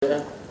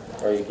you,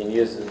 or you can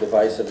use the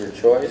device of your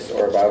choice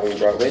or a Bible you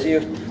brought with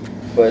you.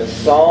 But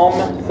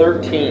Psalm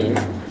 13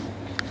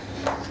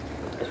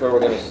 is where we're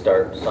going to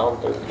start. Psalm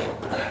 13.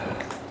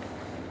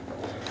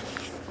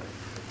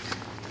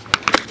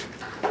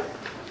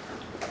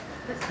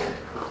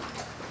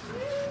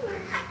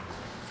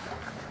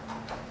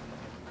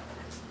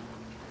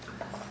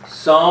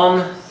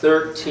 Psalm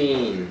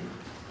 13,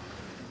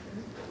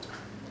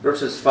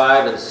 verses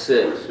 5 and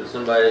 6. Would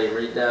somebody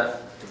read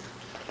that?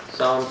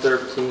 Psalm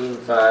 13,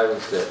 5 and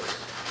 6.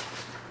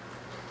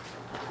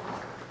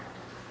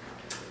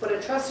 When I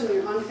trust in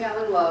your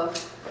unfailing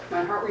love,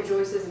 my heart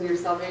rejoices in your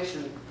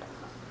salvation.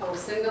 I will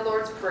sing the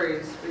Lord's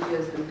praise, for he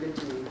has been good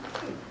to me.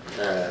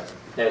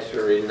 Thanks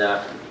for reading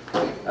that.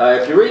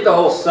 If you read the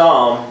whole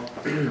psalm,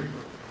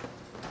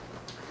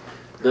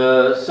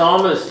 the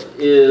psalmist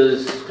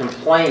is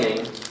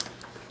complaining,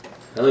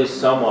 at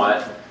least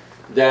somewhat,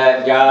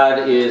 that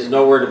God is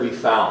nowhere to be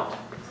found.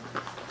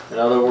 In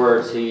other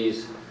words,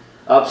 he's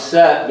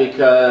upset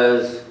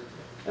because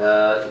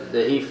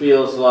that he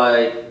feels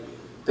like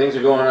things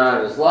are going on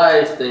in his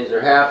life, things are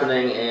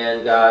happening,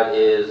 and God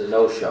is a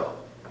no-show.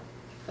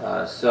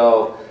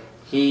 So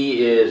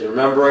he is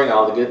remembering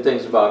all the good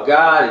things about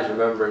God. He's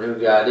remembering who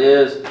God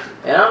is.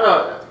 And I don't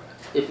know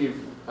if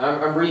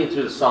I'm reading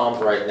through the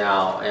Psalms right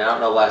now, and I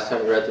don't know last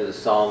time you read through the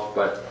Psalms,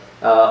 but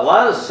a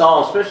lot of the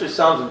Psalms, especially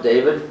Psalms of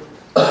David,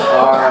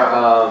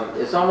 are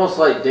it's almost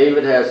like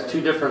David has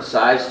two different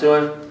sides to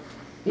him.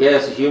 He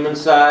has the human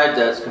side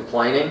that's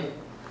complaining,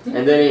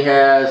 and then he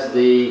has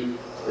the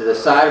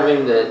side of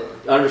him that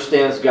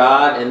understands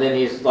God, and then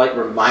he's like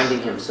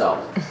reminding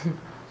himself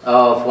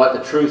of what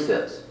the truth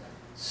is.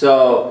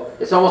 So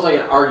it's almost like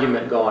an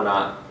argument going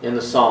on in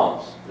the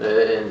Psalms.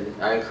 And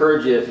I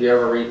encourage you, if you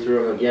ever read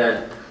through them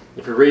again,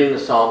 if you're reading the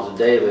Psalms of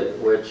David,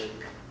 which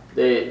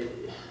they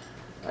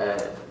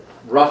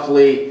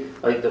roughly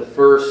like the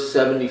first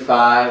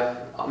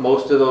 75,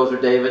 most of those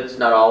are David's,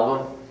 not all of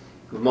them,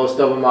 but most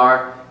of them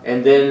are.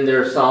 And then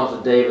there are Psalms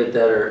of David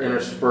that are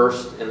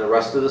interspersed in the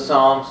rest of the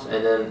Psalms.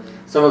 And then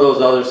some of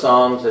those other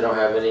Psalms, they don't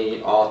have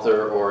any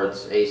author, or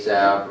it's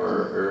Asaph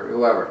or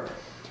whoever.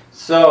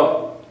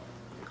 So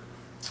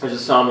there's a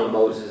Psalm of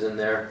Moses in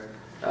there.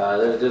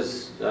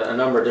 There's a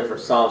number of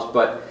different Psalms.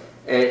 But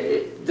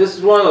this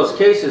is one of those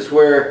cases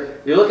where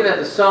you're looking at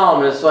the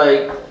Psalm and it's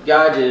like,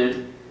 God,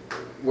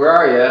 where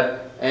are you?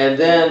 And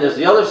then there's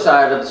the other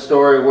side of the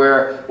story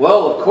where,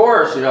 well, of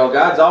course,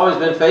 God's always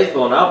been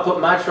faithful, and I'll put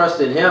my trust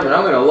in Him, and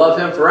I'm going to love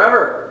Him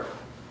forever.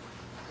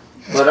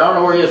 But I don't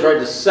know where He is right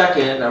this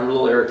second, and I'm a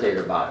little irritated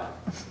about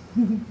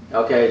it.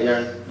 Okay,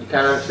 you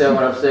kind of understand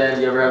what I'm saying?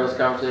 Do you ever have those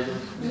conversations?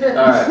 All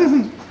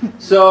right.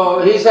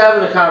 So he's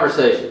having a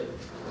conversation.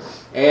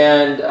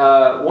 And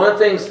one of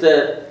the things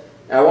that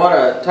I want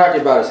to talk to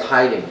you about is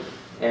hiding.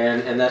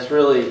 And that's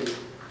really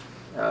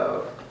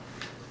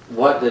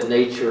what the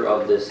nature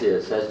of this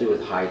is. It has to do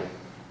with hiding.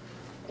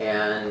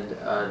 And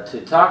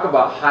to talk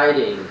about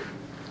hiding,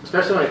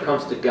 especially when it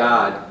comes to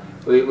God,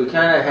 we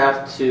kind of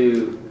have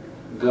to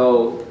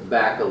go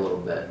back a little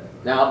bit.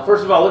 Now,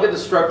 first of all, look at the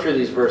structure of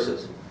these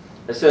verses.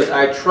 It says,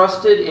 I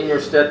trusted in your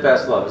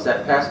steadfast love. Is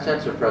that past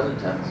tense or present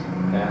tense?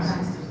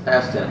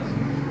 Past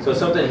tense. So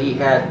something he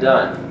had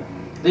done.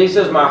 Then he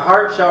says, my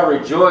heart shall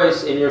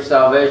rejoice in your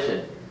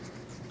salvation.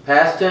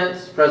 Past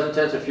tense, present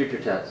tense, or future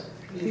tense?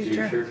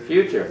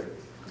 Future.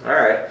 All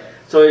right.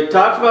 So he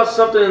talks about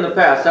something in the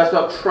past. That's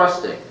about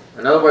trusting.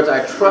 In other words,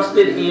 I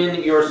trusted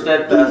in your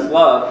steadfast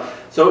love.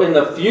 So in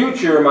the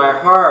future, my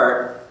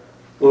heart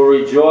will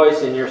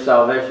rejoice in your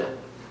salvation.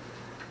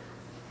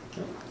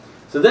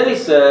 So then he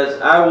says,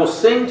 I will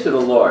sing to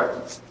the Lord.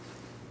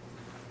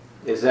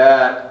 Is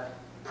that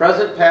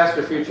present, past,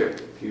 or future?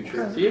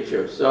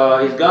 Future.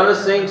 So he's going to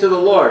sing to the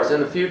Lord. It's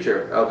in the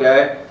future,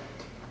 okay?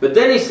 But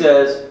then he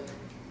says,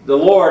 the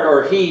Lord,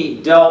 or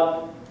He,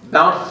 dealt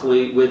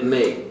bountifully with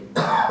me.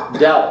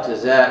 Dealt,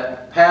 is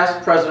that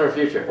past, present, or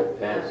future?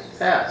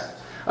 Past.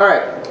 All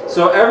right,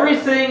 so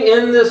everything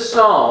in this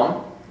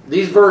psalm,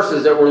 these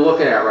verses that we're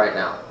looking at right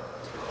now,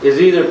 is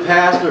either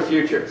past or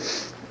future.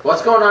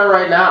 What's going on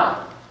right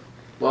now?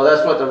 Well,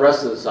 that's what the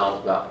rest of the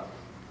psalm's about.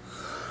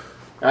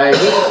 All right,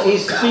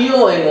 he's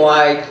feeling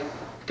like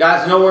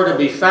God's nowhere to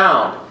be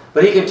found.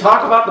 But he can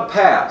talk about the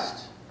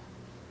past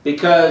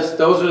because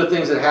those are the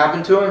things that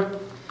happened to him.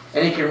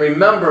 And he can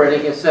remember and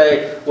he can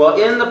say, well,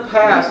 in the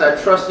past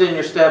I trusted in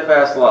your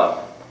steadfast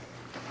love.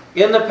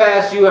 In the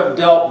past you have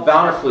dealt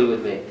bountifully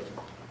with me.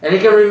 And he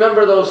can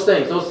remember those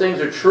things. Those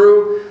things are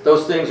true.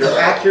 Those things are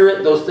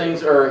accurate. Those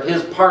things are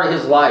part of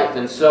his life.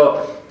 And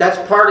so that's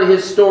part of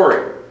his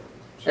story.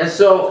 And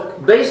so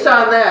based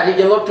on that, he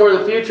can look toward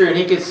the future and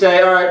he can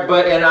say, all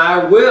right, and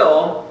I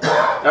will,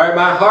 all right,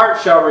 my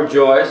heart shall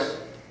rejoice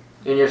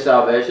in your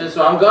salvation.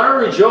 So I'm going to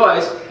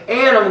rejoice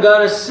and I'm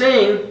going to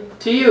sing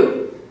to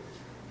you.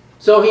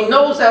 So he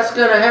knows that's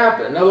going to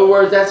happen. In other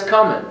words, that's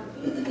coming.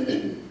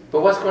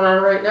 But what's going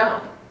on right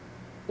now?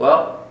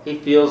 Well, he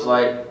feels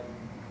like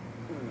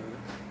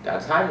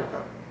God's hiding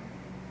from him.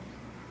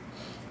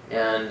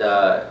 And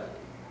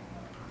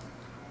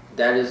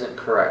that isn't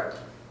correct.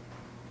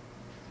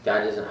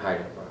 God isn't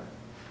hiding from it.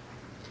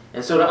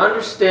 And so to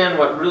understand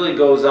what really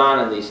goes on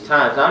in these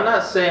times, I'm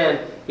not saying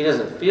he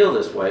doesn't feel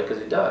this way, because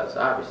he does,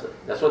 obviously.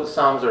 That's what the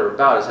Psalms are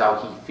about, is how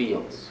he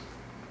feels.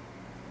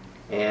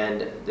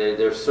 And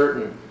there's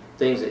certain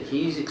things that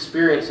he's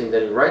experiencing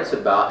that he writes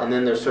about, and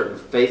then there's certain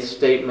faith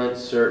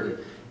statements, certain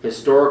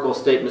historical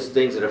statements,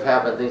 things that have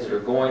happened, things that are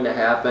going to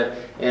happen,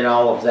 and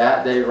all of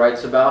that he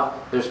writes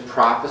about. There's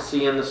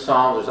prophecy in the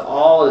Psalms. There's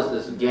all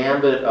this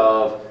gambit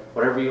of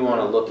whatever you want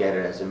to look at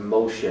it as,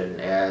 emotion,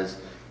 as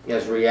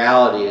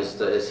reality,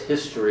 as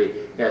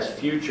history, as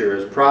future,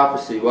 as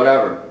prophecy,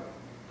 whatever.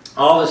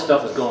 All this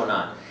stuff is going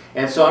on.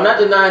 And so I'm not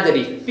denying that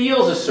he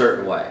feels a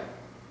certain way.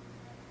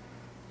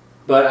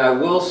 But I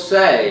will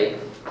say,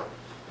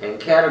 and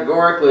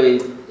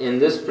categorically in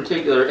this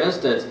particular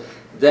instance,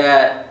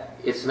 that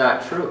it's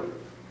not true.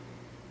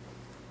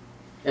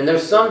 And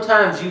there's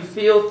sometimes you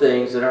feel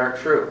things that aren't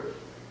true.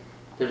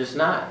 They're just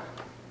not.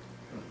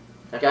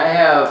 Like I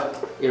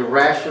have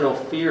irrational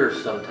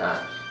fears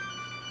sometimes.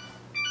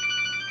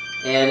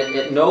 And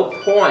at no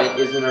point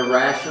is an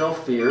irrational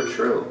fear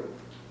true.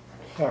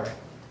 Sorry.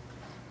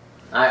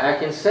 I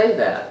can say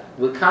that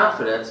with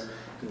confidence,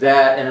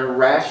 that an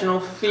irrational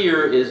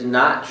fear is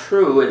not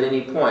true at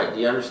any point. Do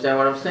you understand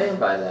what I'm saying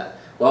by that?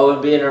 What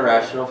would be an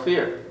irrational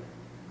fear?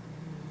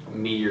 A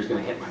meteor's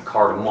going to hit my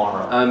car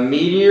tomorrow. A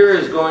meteor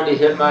is going to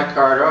hit my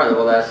car tomorrow.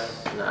 Well,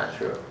 that's not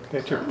true.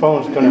 That your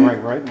phone's going to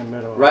ring right in the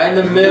middle. Right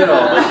in the middle.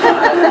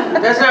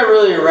 That's not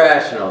really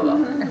irrational,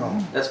 though.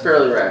 Oh. That's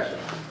fairly rational.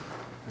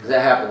 Because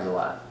that happens a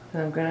lot.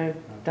 I'm gonna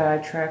die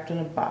trapped in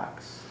a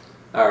box.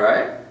 All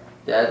right.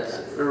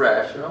 That's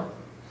irrational.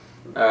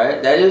 All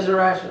right. That is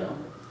irrational.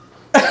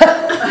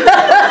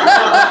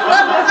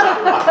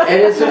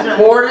 And it's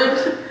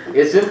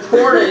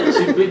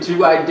important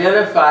to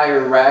identify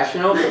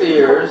irrational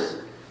fears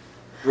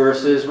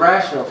versus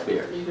rational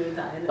fear.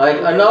 Like,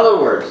 in other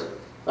words,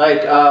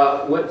 like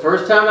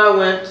first time I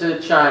went to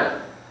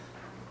China,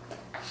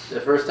 the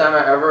first time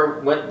I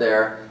ever went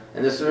there,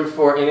 and this was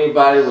before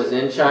anybody was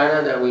in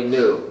China that we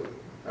knew,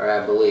 or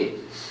I believe.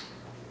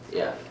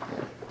 Yeah.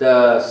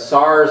 The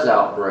SARS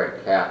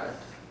outbreak happened.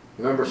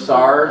 Remember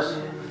SARS?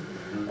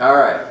 All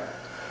right.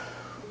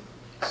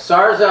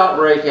 SARS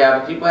outbreak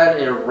happened. People had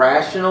an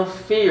irrational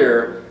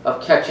fear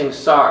of catching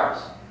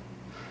SARS.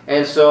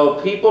 And so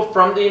people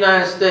from the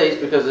United States,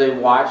 because they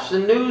watched the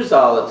news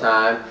all the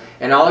time,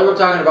 and all they were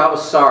talking about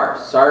was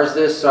SARS. SARS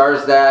this,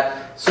 SARS that.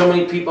 So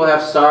many people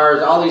have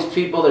SARS. All these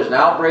people, there's an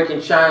outbreak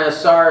in China.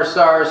 SARS,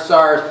 SARS,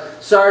 SARS.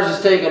 SARS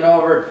is taking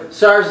over.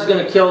 SARS is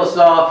going to kill us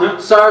all.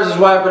 SARS is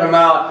wiping them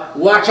out.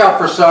 Watch out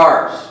for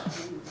SARS.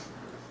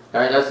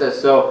 All right, that's it.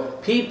 So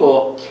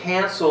people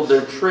canceled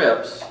their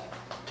trips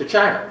to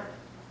China.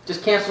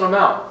 Just cancel them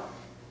out.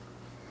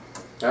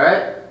 All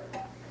right?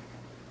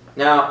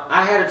 Now,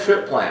 I had a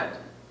trip planned.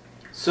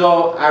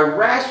 So I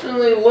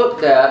rationally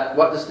looked at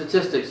what the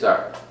statistics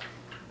are.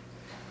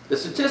 The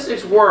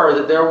statistics were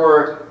that there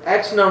were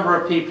X number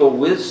of people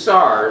with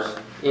SARS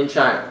in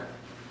China.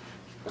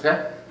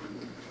 Okay?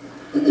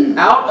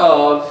 Out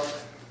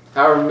of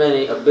however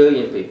many, 1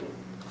 billion people.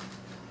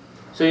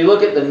 So you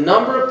look at the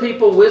number of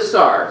people with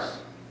SARS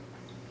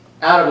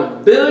out of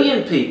 1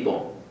 billion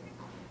people,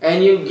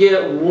 and you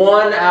get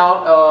 1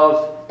 out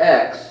of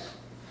X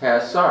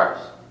has SARS.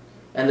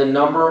 And the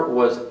number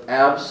was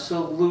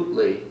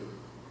absolutely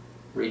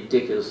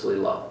ridiculously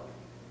low.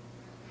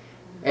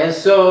 And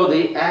so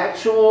the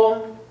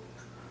actual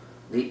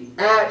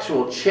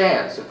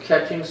chance of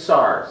catching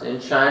SARS in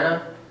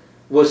China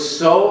was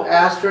so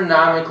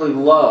astronomically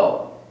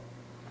low.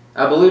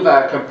 I believe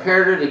I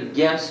compared it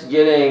against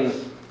getting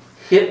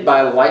hit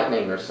by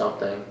lightning or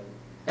something.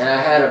 And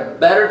I had a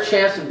better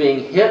chance of being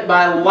hit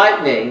by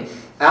lightning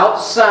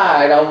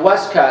outside on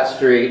Westcott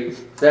Street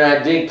than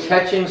I did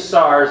catching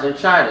SARS in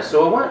China.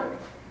 So it went.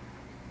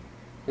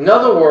 In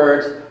other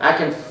words, I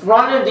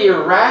confronted the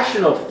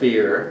irrational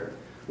fear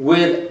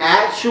with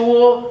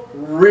actual,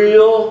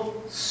 real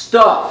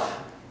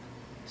stuff,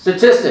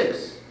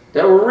 statistics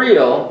that were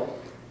real,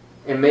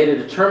 and made a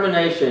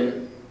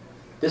determination,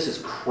 this is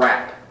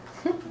crap.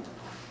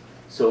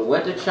 So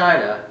went to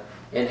China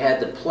and had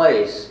the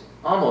place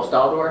almost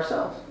all to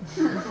ourselves.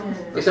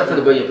 Except for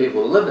the 1 billion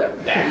people who live there.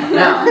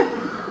 Now,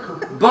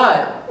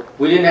 but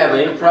we didn't have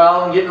any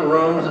problem getting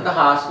rooms at the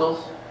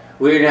hostels.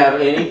 We didn't have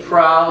any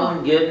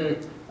problem getting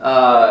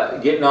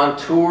on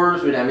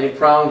tours. We didn't have any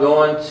problem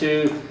going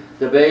to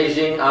the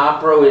Beijing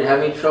Opera. We didn't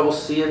have any trouble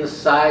seeing the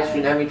sights. We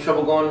didn't have any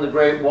trouble going to the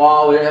Great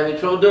Wall. We didn't have any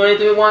trouble doing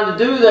anything we wanted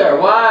to do there.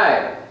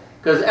 Why?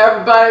 Because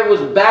everybody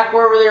was back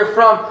wherever they were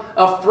from,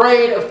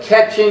 afraid of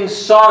catching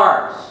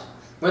SARS,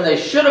 when they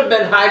should have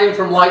been hiding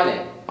from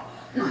lightning.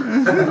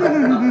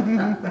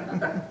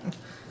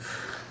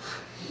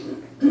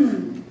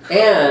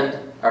 And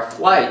our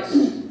flights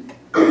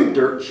were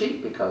dirt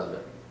cheap because of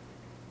it.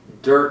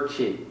 Dirt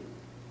cheap.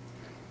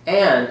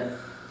 And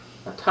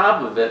on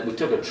top of it, we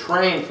took a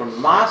train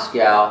from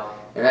Moscow,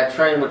 and that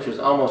train, which was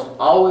almost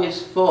always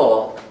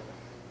full,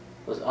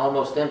 was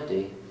almost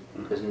empty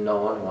because no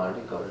one wanted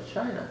to go to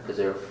China because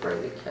they were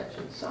afraid of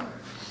catching SARS.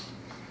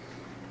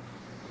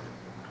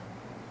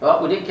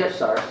 Well, we didn't catch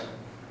SARS.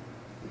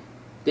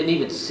 Didn't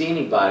even see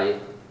anybody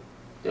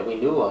that we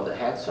knew of that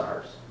had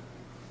SARS.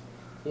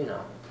 You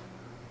know,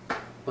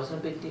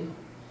 wasn't a big deal.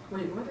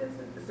 Wait, what is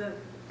it? Is that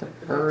The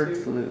bird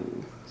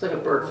flu. It's like a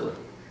bird flu.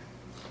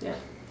 Yeah.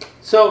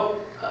 So,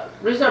 the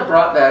reason I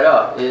brought that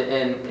up,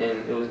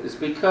 it's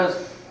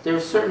because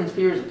there's certain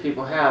fears that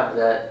people have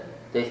that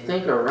they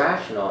think are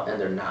rational and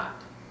they're not.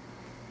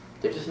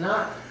 They're just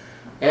not.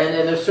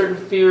 And there's certain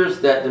fears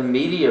that the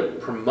media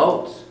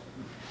promotes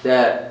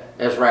that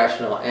as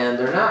rational, and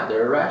they're not.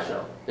 They're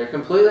irrational. They're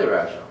completely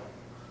irrational.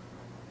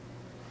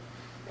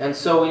 And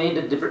so we need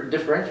to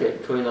differentiate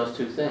between those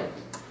two things.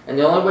 And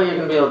the only way you're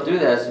going to be able to do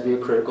that is to be a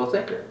critical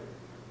thinker.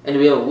 And to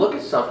be able to look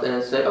at something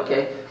and say,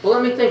 okay, well,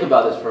 let me think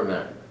about this for a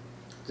minute.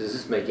 Does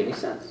this make any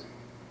sense?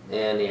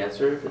 And the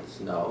answer, if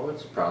it's no,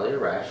 it's probably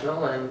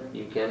irrational, and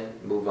you can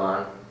move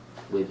on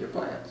with your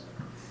plans.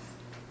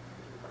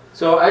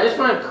 So I just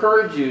want to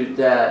encourage you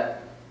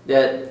that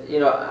you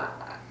know,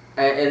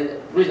 and the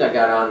reason I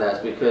got on that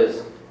is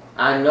because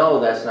I know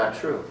that's not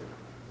true.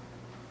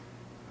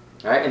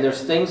 All right? And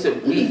there's things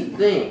that we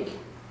think,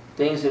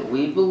 things that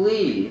we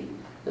believe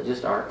that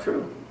just aren't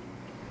true.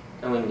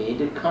 And we need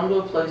to come to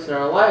a place in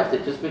our life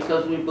that just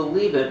because we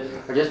believe it,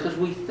 or just because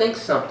we think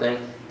something,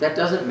 that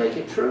doesn't make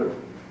it true.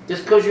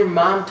 Just because your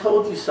mom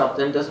told you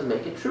something doesn't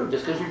make it true.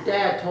 Just because your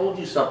dad told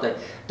you something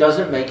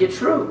doesn't make it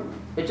true.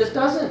 It just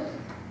doesn't.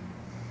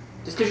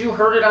 Just because you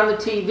heard it on the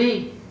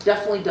TV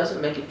definitely doesn't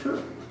make it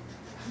true.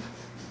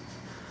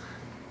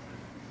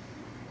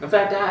 In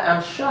fact,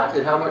 I'm shocked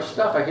at how much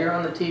stuff I hear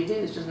on the TV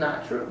that's just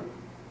not true.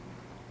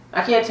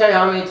 I can't tell you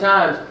how many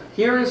times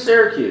here in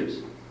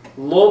Syracuse,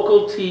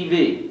 local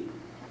TV,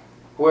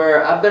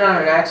 where I've been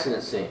on an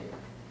accident scene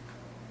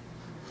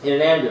in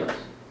an ambulance,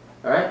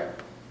 all right?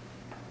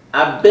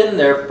 I've been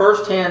there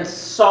firsthand,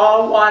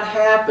 saw what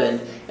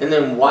happened, and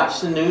then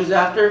watched the news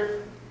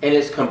after, and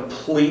it's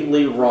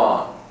completely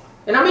wrong.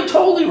 And I mean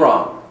totally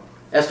wrong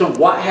as to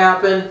what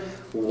happened,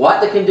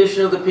 what the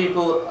condition of the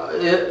people,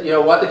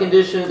 what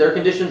their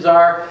conditions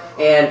are,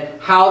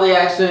 and how the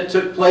accident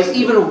took place,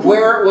 even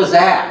where it was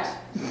at.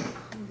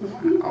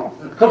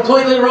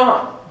 Completely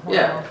wrong.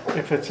 Yeah.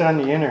 If it's on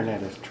the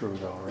internet, it's true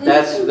though, right?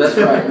 That's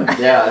right.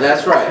 Yeah,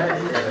 that's right.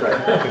 That's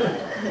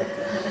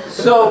right.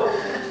 So,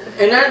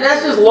 and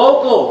that's just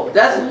local.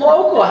 That's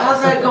local.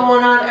 How's that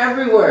going on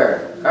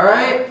everywhere? All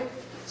right?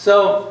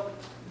 So,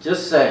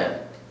 just saying.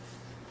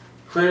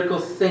 Critical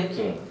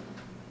thinking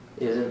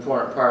is an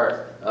important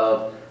part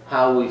of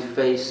how we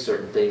face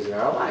certain things in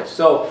our life.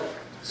 So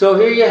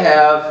here you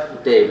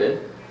have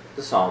David,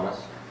 the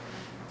psalmist,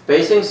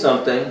 facing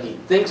something. He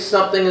thinks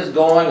something is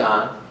going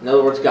on. In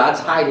other words,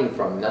 God's hiding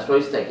from him. That's what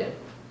he's thinking.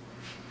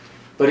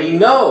 But he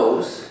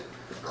knows,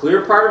 the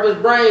clear part of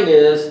his brain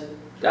is,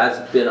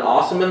 God's been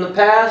awesome in the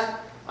past.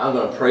 I'm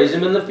going to praise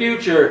him in the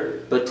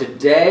future. But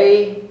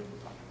today,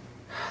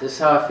 this is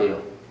how I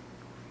feel.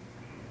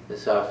 This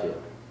is how I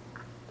feel.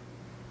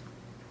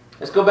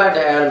 Let's go back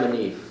to Adam and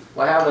Eve.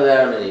 What happened with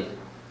Adam and Eve?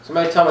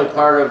 Somebody tell me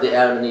part of the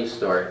Adam and Eve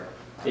story.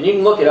 And you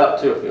can look it up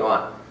too if you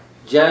want.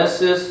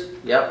 Genesis,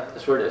 yep,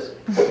 that's where it is.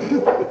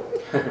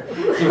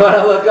 You want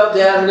to look up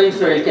the Adam and Eve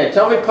story, you can.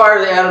 Tell me part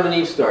of the Adam and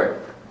Eve story.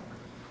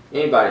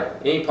 Anybody,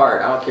 any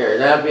part, I don't care. It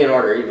doesn't have to be in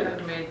order even.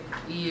 God made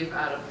Eve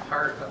out of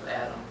part of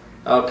Adam.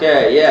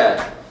 Okay,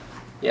 yeah.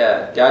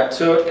 Yeah, God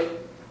took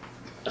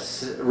a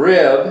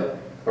rib,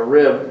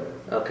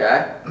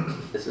 okay.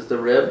 This is the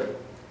rib.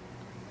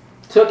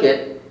 Took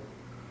it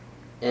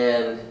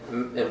and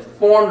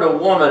formed a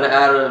woman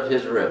out of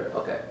his rib.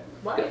 Okay.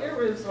 Why are your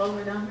ribs all the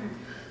way down here?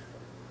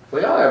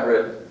 We all have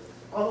ribs.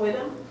 All the way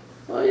down?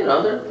 Well, you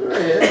know, they're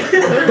right here.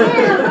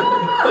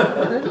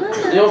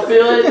 You don't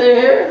feel anything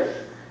here?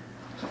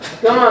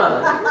 Come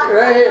on,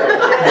 right here.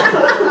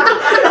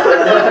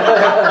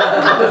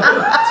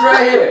 It's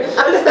right here.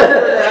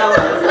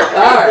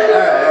 All right.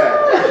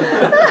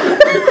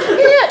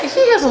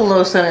 He has a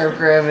low center of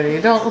gravity.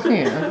 Don't,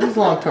 he's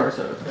long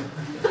torso.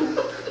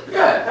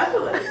 Yeah. I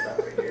feel like it's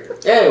over here.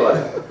 Anyway.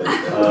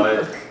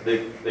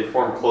 They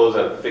form clothes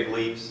out of fig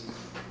leaves.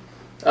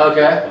 Okay.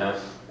 Yeah.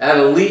 Out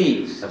of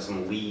leaves. Have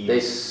some leaves. They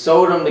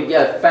sewed them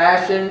together.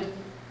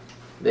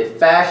 They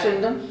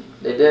fashioned them.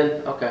 They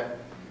did. Okay.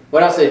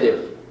 What else they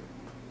do?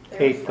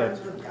 Hate that.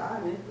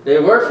 They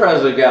were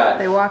friends with God.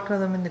 They walked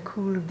with him in the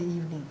cool of the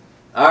evening.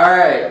 All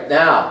right.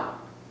 Now,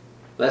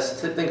 let's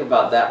think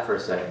about that for a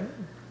second.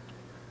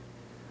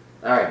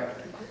 All right.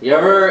 You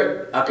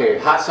ever,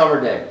 hot summer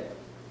day.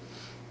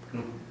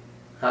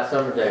 Hot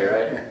summer day,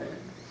 right?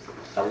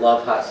 I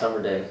love hot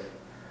summer days.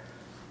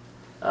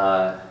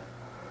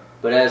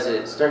 But as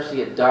it starts to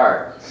get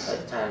dark,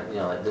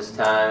 like this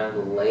time, a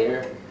little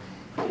later,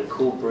 get a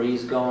cool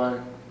breeze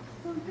going.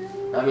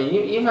 I mean,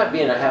 you might be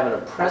having an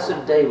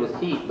oppressive day with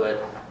heat,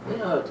 but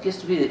it gets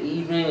to be the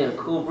evening and a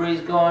cool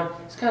breeze going.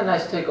 It's kind of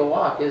nice to take a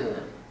walk, isn't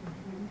it?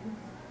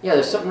 Yeah,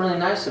 there's something really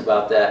nice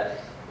about that.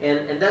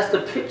 And that's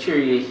the picture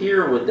you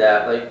hear with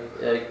that.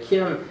 Like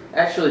Kim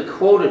actually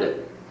quoted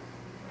it.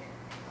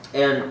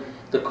 And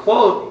the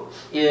quote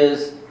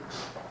is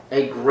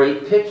a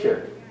great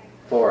picture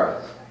for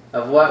us.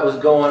 of what was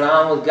going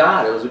on with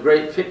God. It was a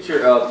great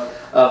picture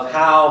of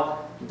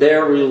how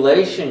their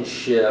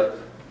relationship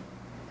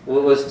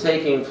was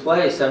taking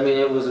place. I mean,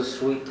 it was a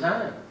sweet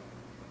time.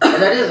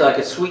 And that is like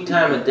a sweet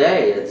time of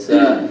day. It's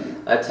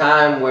a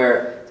time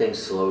where things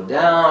slow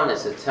down.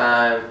 It's a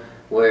time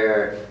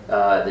where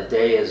the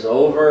day is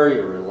over.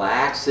 You're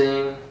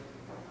relaxing.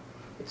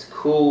 It's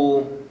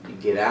cool. You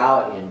get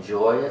out. You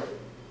enjoy it.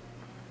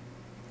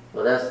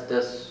 Well,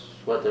 that's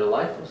what their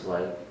life was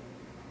like.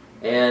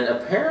 And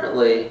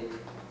apparently,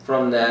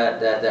 from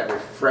that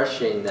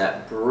refreshing,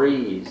 that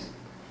breeze,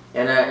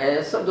 and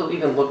it's something to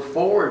even look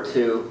forward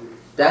to,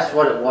 that's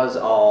what it was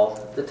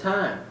all the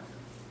time.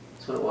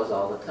 That's what it was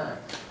all the time.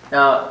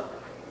 Now,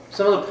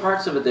 some of the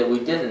parts of it that we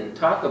didn't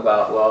talk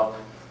about, well,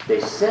 they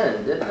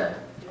sinned, didn't they?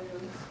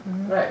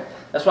 Right.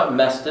 That's what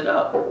messed it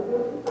up.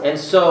 And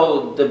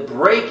so the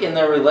break in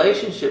their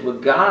relationship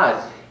with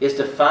God is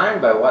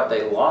defined by what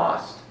they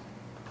lost.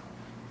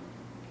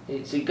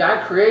 See,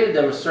 God created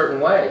them a certain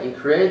way. He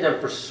created them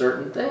for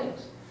certain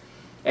things.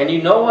 And you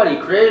know what He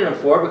created them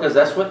for, because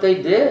that's what they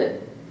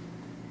did.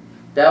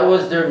 That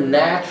was their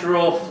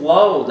natural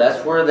flow.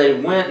 That's where they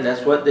went, and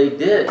that's what they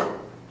did.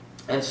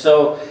 And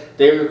so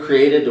they were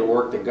created to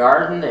work the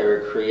garden. They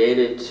were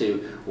created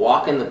to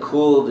walk in the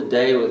cool of the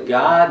day with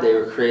God. They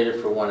were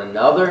created for one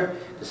another,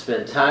 to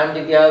spend time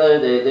together.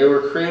 They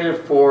were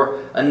created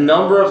for a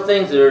number of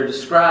things that are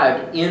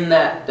described in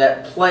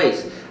that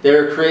place. They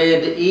were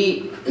created to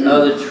eat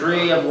of the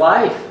tree of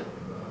life.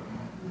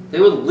 They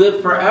would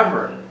live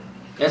forever.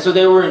 And so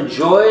they were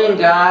enjoying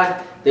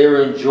God. They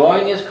were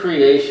enjoying His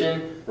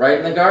creation right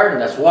in the garden.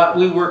 That's what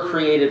we were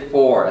created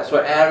for. That's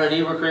what Adam and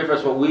Eve were created for.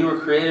 That's what we were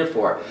created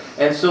for.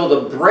 And so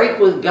the break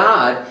with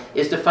God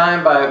is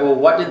defined by, well,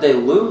 what did they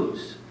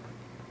lose?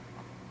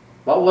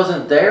 What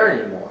wasn't there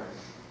anymore?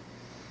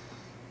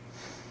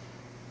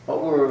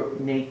 What were...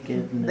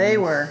 Naked. They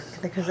were,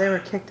 because they were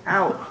kicked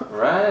out.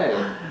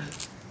 Right.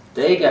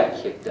 They got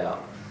kicked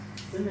out.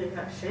 Then they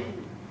got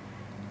shamed.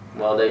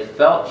 Well, they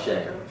felt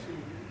shame.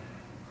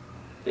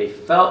 They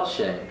felt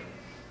shame.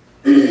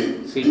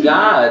 See,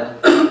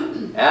 God,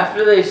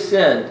 after they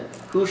sinned,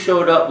 who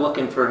showed up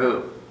looking for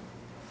who?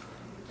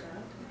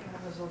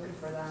 God was looking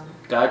for them.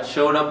 God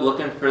showed up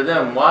looking for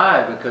them.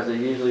 Why? Because they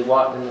usually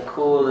walked in the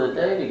cool of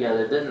the day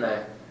together, didn't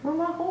they? We're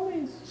my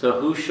homies. So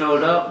who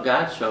showed up?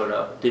 God showed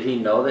up. Did He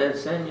know they had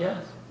sinned?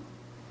 Yes.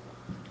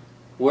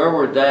 Where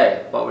were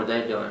they? What were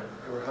they doing?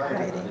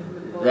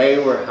 Hiding. They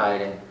were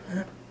hiding.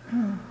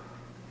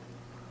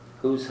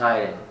 Who's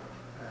hiding?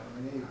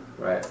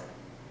 Right.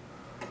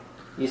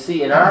 You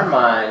see, in our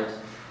mind,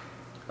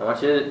 I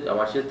want you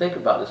to think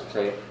about this for a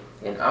second.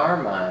 In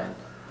our mind,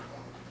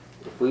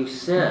 if we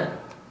sin,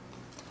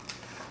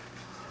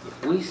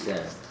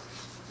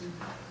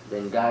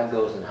 then God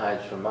goes and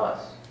hides from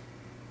us.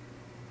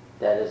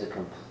 That is a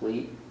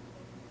complete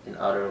and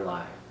utter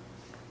lie.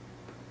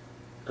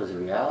 Because the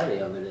reality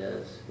of it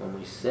is, when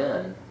we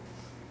sin,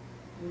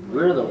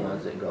 we're the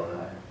ones that go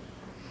hide,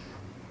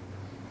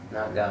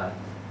 not God.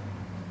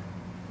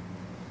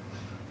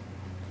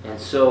 And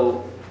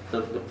so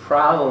the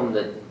problem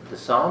that the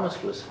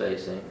psalmist was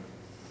facing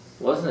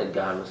wasn't that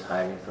God was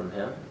hiding from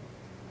him.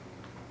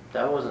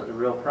 That wasn't the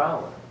real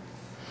problem.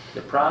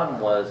 The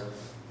problem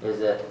is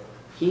that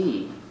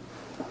he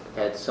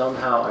had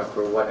somehow, and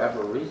for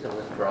whatever reason,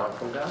 was drawn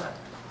from God.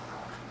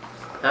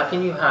 How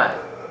can you hide?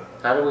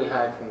 How do we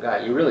hide from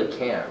God? You really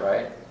can't,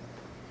 right?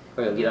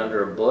 We're going to get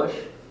under a bush?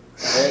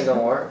 That ain't going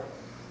to work.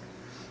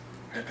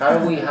 How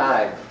do we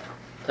hide?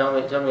 Tell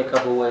me a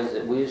couple ways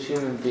that we as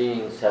human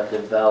beings have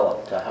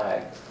developed to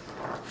hide.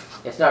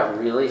 It's not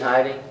really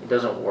hiding. It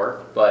doesn't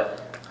work.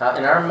 But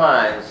in our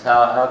minds,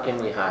 how can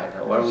we hide?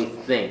 What do we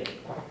think?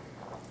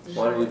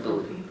 What do we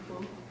believe?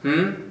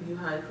 You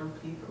hide from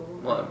people.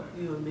 What?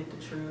 You admit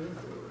the truth.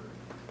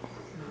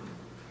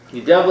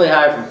 You definitely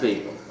hide from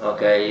people.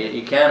 Okay?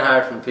 You can't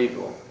hide from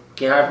people. You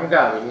can't hide from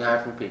God, but you can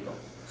hide from people.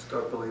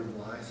 Start believing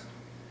lies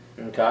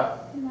Okay?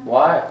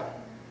 Why?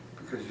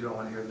 because you don't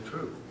want to hear the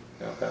truth.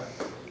 Okay.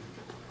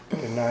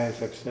 Deny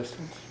His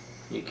existence.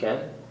 You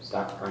can.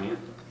 Stop praying.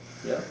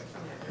 Yeah.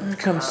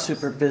 Becomes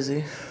super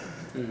busy.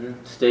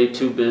 Stay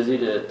too busy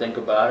to think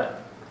about it.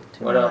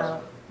 What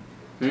else?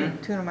 Tune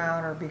them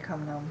out or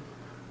become numb.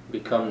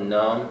 Become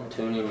numb,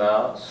 tune him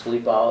out,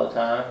 sleep all the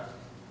time.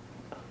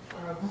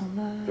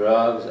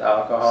 Drugs,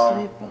 alcohol,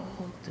 Sleep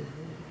all day.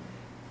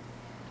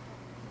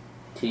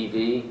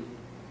 TV,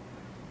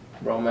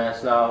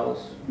 romance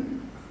novels,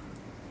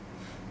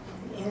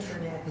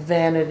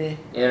 Vanity.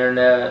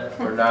 internet,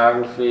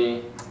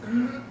 pornography. I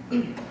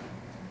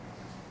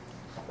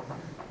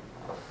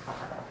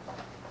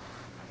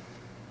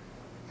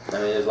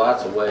mean, there's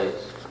lots of ways.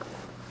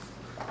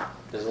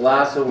 There's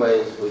lots of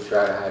ways we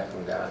try to hide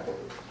from God.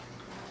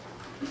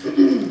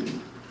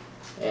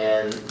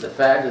 And the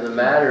fact of the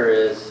matter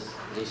is,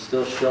 He's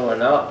still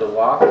showing up to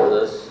walk with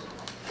us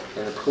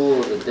in the cool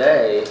of the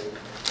day.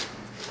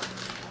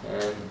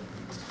 And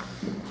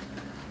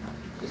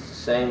it's the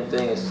same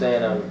thing as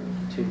saying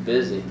I'm too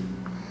busy.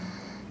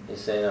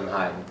 He's saying I'm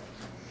hiding.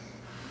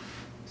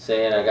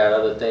 Saying I got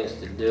other things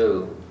to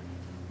do.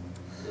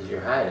 is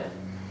you're hiding.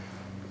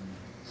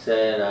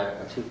 Saying,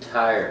 I'm too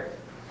tired,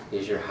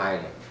 is you're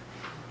hiding.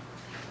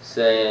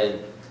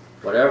 Saying,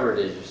 whatever it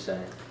is you're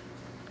saying,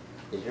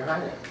 is you're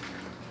hiding.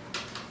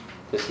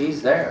 Because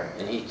he's there,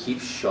 and he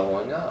keeps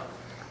showing up.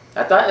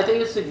 I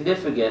think it's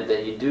significant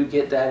that you do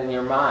get that in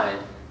your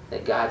mind,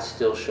 that God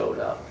still showed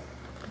up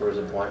for his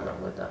appointment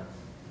with them,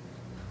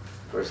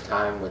 for his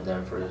time with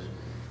them, for his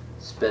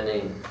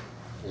spending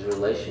his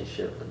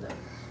relationship with them.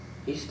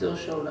 He still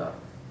showed up.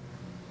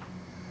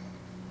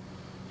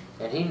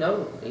 And he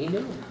knew. He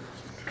knew.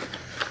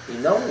 He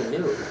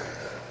knew.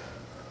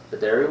 But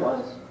there he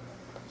was,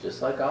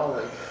 just like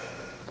always.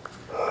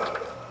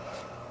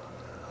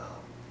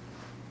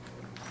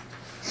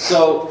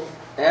 So,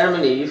 Adam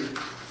and Eve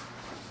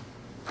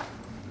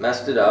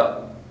messed it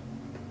up.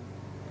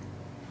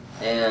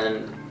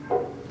 And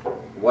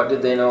what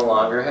did they no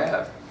longer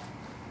have?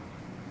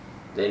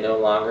 They no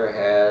longer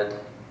had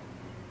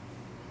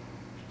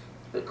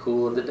the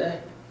cool of the day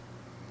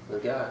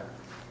with God.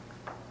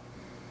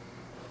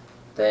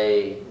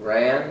 They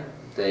ran,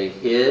 they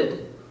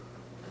hid.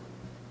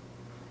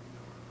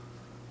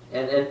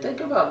 And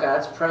think about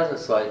God's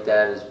presence like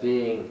that as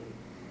being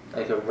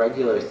like a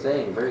regular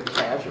thing, very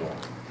casual,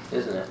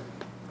 isn't it?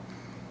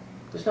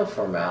 There's no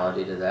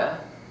formality to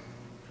that.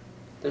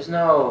 There's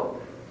no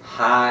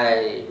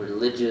high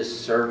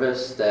religious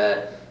service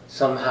that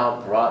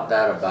somehow brought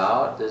that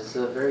about. It's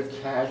a very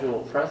casual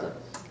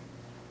presence.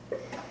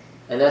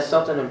 And that's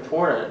something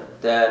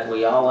important that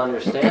we all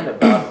understand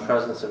about the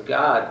presence of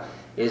God,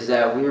 is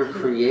that we were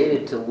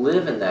created to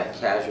live in that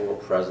casual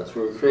presence.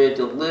 We were created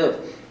to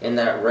live in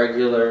that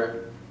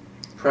regular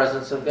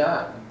presence of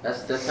God.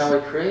 That's how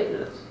he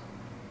created us.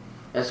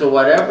 And so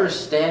whatever's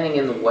standing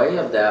in the way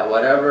of that,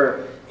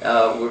 whatever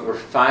we're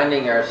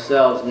finding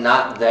ourselves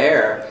not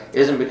there,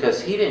 isn't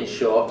because he didn't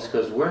show up, it's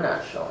because we're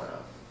not showing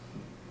up.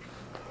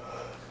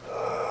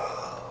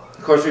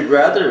 Of course, we'd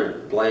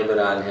rather blame it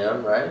on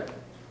him, right?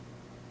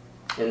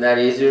 Isn't that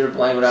easier to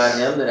blame it on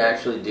him than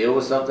actually deal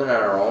with something in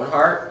our own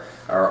heart,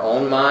 our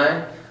own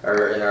mind,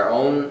 or in our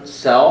own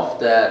self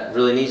that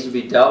really needs to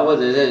be dealt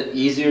with? Isn't it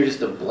easier just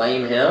to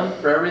blame him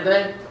for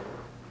everything?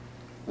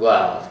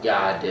 Well, if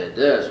God did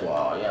this,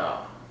 well, yeah.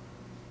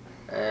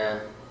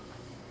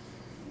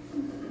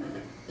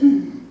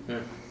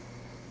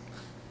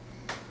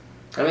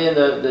 I mean,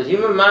 the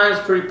human mind is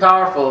pretty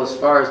powerful as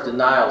far as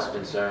denial is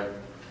concerned.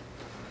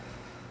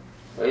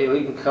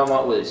 We can come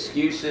up with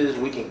excuses,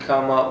 we can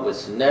come up with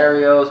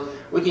scenarios,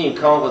 we can even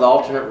come up with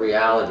alternate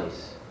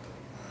realities.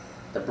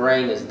 The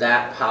brain is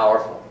that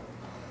powerful.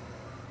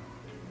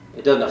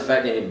 It doesn't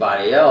affect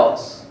anybody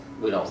else,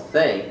 we don't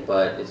think,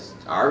 but it's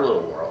our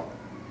little world.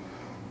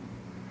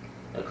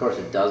 And of course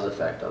it does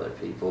affect other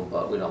people,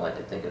 but we don't like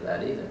to think of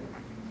that either.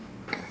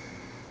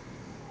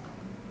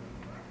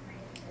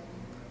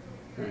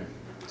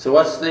 So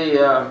what's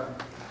your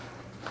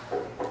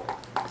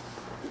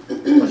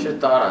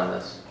thought on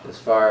this? As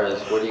far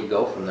as where do you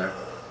go from there?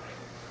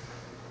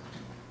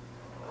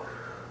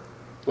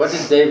 What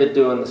did David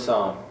do in the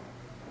psalm?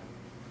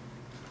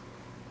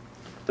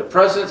 The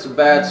president's a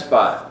bad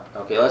spot.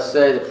 Okay, let's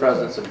say the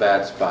president's a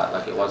bad spot,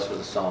 like it was for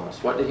the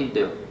psalmist. What did he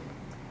do?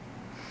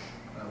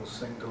 I will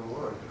sing to the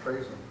Lord,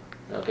 praise him.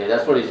 Okay,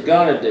 that's what he's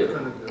gonna do.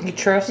 Gonna do. He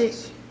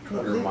trusts. He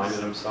reminded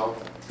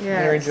himself.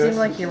 Yeah, Very it seemed good.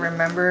 like he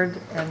remembered,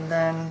 and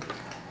then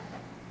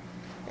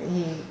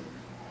he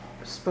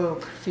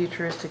spoke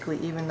futuristically,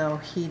 even though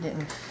he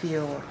didn't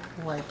feel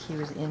like he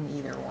was in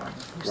either one.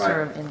 He was Right.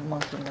 sort of in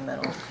monkey in the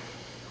middle.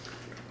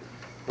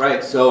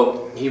 Right,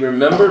 so he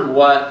remembered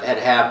what had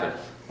happened.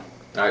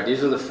 All right,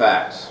 these are the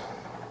facts.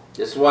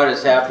 This is what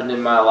has happened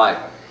in my life.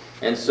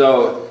 And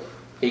so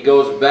he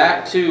goes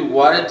back to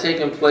what had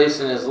taken place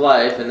in his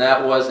life, and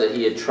that was that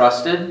he had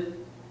trusted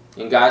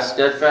in God's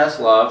steadfast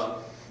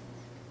love,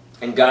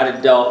 and God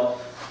had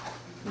dealt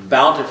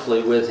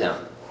bountifully with him.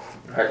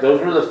 All right,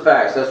 those were the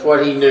facts. That's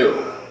what he knew.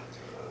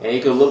 And he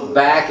could look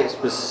back at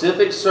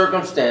specific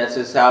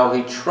circumstances, how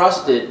he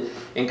trusted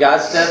in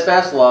God's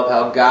steadfast love,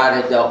 how God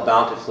had dealt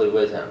bountifully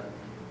with him.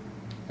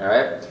 All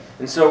right?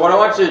 And so what I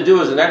want you to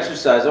do as an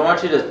exercise, I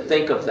want you to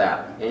think of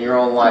that in your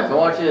own life. I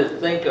want you to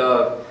think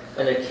of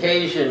an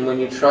occasion when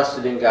you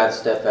trusted in God's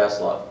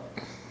steadfast love.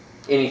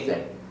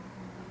 Anything.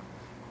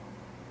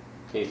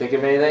 Can you think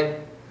of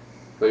anything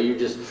where you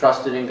just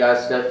trusted in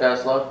God's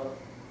steadfast love?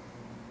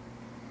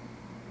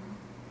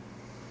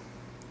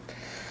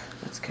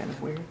 That's kind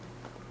of weird.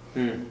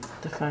 Hmm.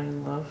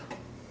 Defining love.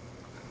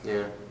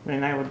 Yeah. I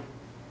mean, I would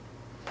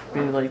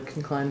be like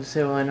inclined to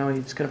say, well, I know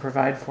he's going to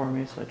provide for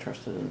me, so I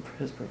trusted in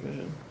his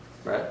provision.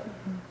 Right?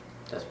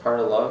 That's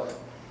part of love.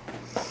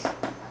 I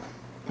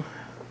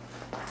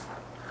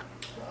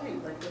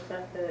think, like, the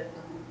fact that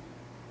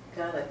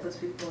God, like, puts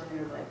people in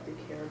your life to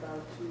care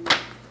about you,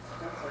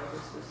 that's, like,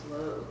 it's just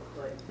love.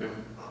 Like,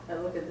 Mm-hmm. I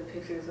look at the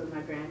pictures of my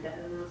granddad,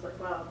 and I was like,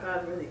 wow,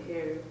 God really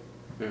cared.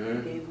 He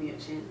Mm-hmm. gave me a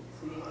chance.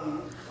 He gave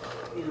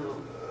me,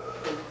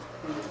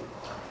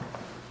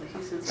 like,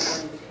 he sent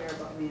somebody to care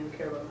about me and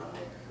care about my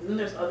life. And then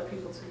there's other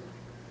people, too.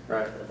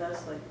 Right. But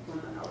that's, like, when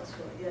I always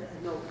feel like, yeah,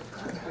 I know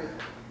God's great.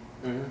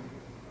 Mm-hmm.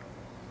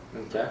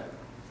 Okay.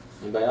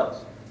 Anybody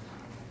else?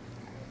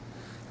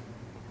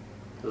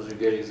 Those are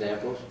good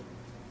examples.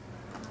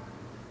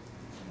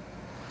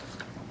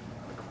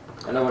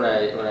 I know when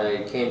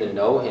I came to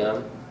know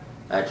him,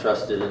 I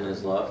trusted in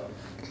his love.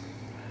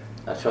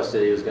 I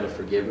trusted he was going to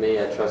forgive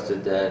me. I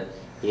trusted that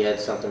he had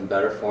something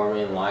better for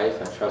me in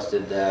life. I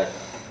trusted that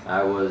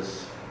I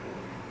was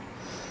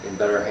in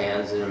better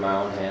hands than in my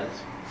own hands.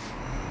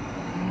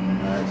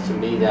 To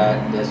me,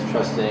 that's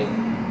trusting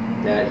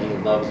that he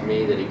loves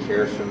me, that he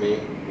cares for me,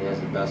 he has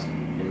the best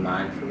in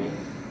mind for me.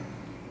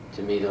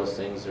 To me, those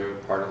things are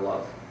part of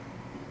love.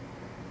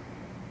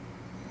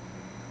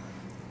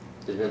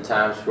 There's been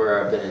times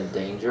where I've been in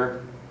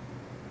danger,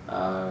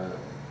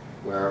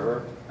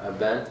 wherever I've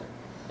been,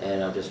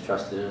 and I've just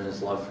trusted in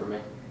his love for me.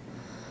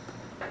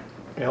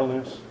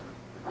 Illness.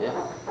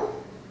 Yeah.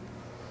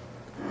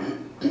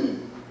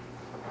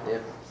 Yeah.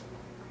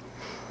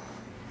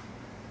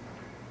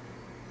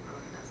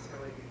 Not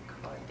necessarily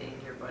call it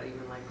danger, but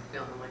even like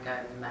feeling like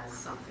I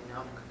messed something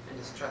up and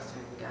just trusting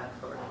in God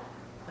for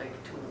like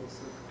tools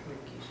of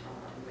communication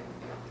to make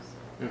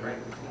things right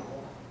with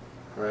people.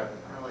 Right.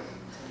 I like, to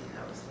me,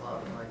 that was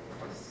love, like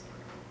just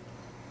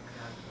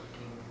God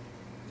working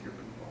through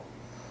people.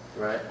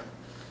 Right.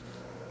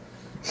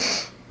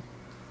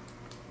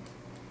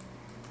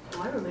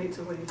 Well, I relate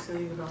to what you're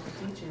saying about the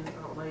teaching,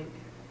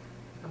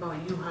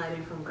 about you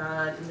hiding from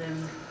God, and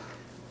then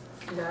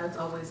God's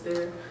always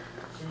there,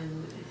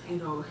 and he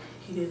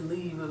didn't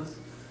leave. It was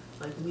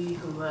like me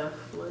who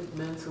left, like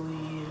mentally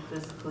and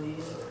physically.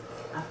 And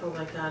I feel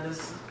like God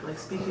is like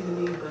speaking to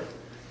me, but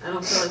I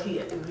don't feel like he,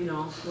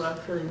 what I'm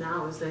feeling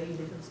now is that he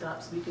didn't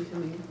stop speaking to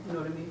me. You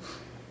know what I mean?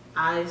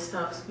 I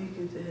stopped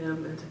speaking to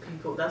him and to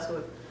people. That's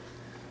what,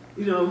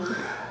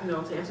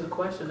 to answer the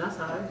question, that's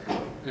how I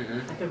feel.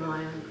 Mm-hmm. I can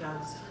rely on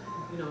God's,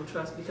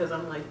 trust because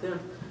I'm like them,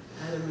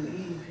 Adam and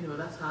Eve.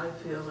 That's how I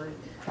feel like.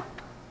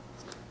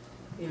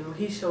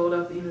 He showed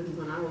up even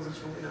when I wasn't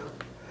showing up.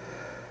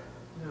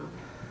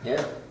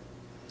 Yeah,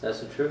 that's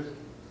the truth.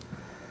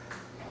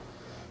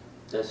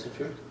 That's the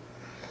truth.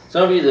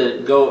 Some of you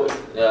that go,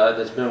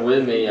 that's been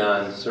with me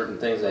on certain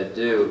things I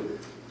do,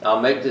 I'll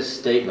make this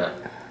statement.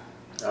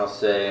 I'll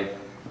say,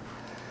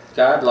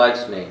 God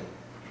likes me.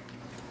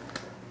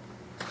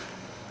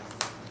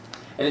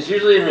 And it's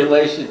usually in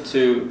relation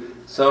to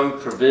some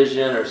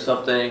provision or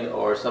something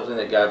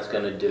that God's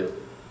going to do.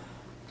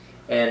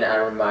 And I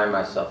remind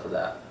myself of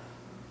that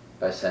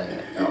by saying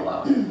it out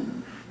loud.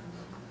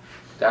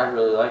 God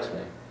really likes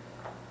me.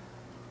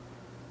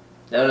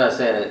 Now, I'm not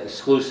saying it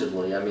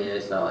exclusively. I mean,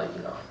 it's not like,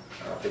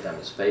 I don't think I'm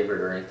his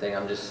favorite or anything.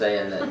 I'm just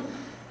saying that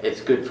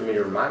it's good for me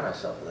to remind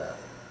myself of that.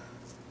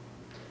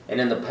 And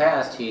in the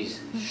past, he's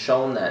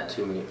shown that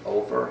to me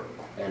over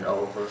and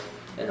over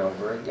and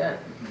over again.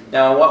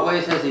 Now, in what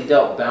ways has he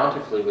dealt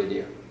bountifully with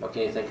you? What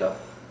can you think of?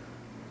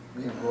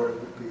 Me and Roy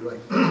would be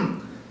like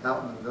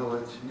out in the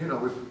village,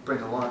 and we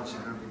bring a lunch,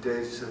 and every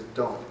day he says,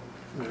 don't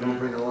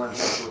bring a lunch,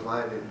 I'll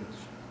provide it. And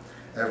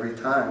every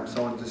time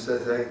someone just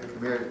says, hey,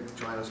 come here,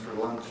 join us for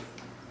lunch.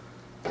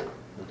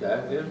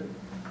 Okay, good.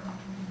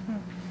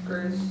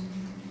 Grace,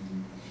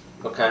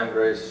 What kind of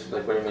grace?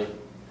 Like, what do you mean?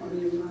 when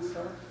you mess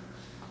up.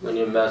 When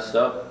you mess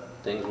up,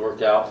 things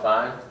work out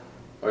fine,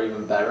 or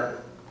even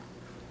better.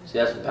 See,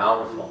 that's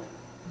bountiful.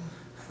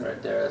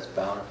 Right there, that's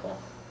bountiful.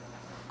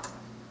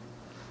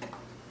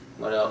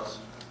 What else?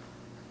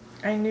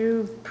 I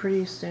knew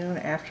pretty soon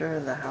after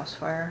the house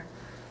fire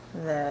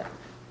that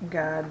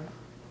God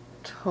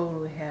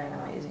totally had an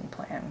amazing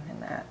plan in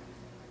that.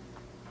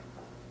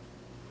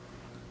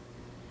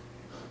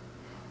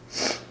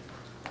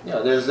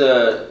 There's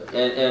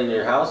and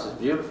your house is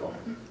beautiful.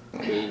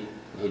 He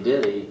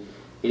did.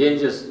 He didn't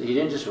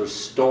just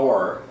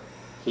restore.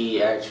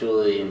 He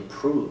actually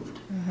improved.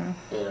 Mm-hmm.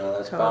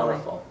 That's Totally.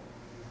 bountiful.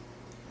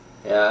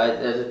 Yeah,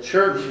 as a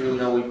church,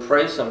 we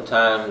pray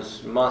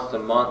sometimes month to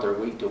month or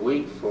week to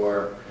week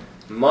for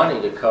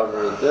money to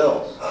cover the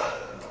bills.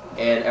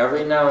 And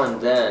every now and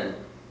then,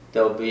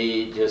 there'll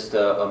be just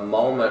a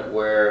moment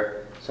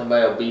where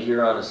somebody will be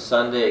here on a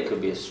Sunday. It could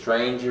be a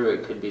stranger.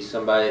 It could be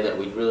somebody that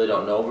we really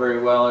don't know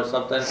very well or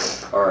something.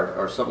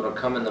 Or something will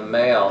come in the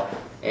mail.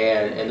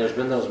 And there's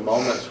been those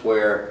moments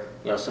where,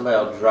 somebody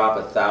will drop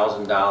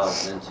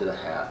 $1,000 into the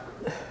hat.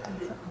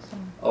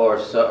 Or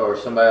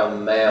somebody will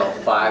mail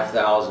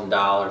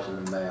 $5,000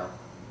 in the mail.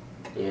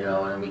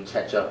 And we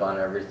catch up on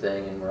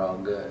everything and we're all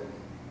good.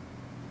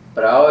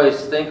 But I always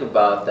think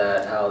about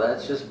that, how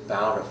that's just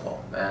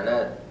bountiful, man.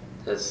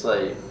 That's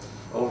like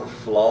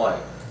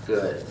overflowing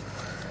good.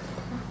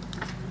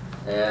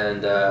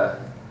 And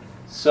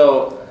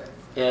so,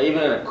 even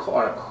on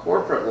a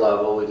corporate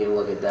level, we can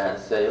look at that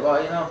and say,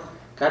 well,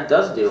 God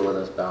does deal with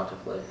us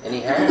bountifully. And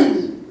he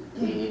has.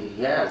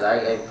 He has.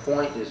 I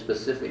point to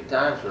specific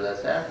times where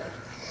that's happened.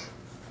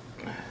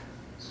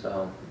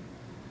 So,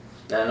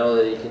 I know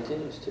that he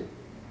continues to.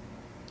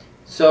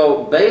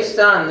 So, based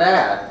on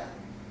that,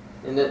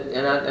 and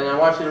I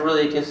want you to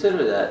really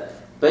consider that,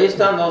 based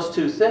on those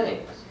two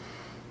things,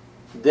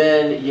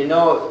 then you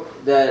know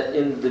that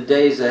in the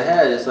days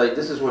ahead, it's like,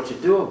 this is what you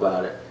do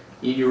about it.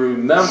 You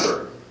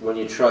remember when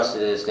you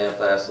trusted in His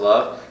steadfast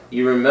love.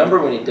 You remember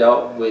when He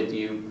dealt with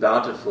you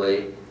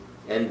bountifully,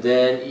 and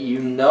then you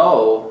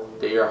know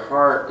that your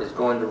heart is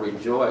going to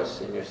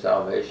rejoice in your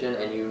salvation,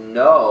 and you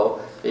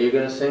know that you're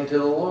going to sing to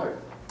the Lord.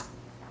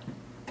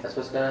 That's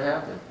what's going to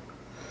happen.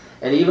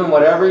 And even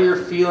whatever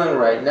you're feeling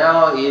right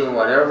now, even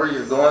whatever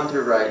you're going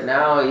through right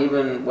now,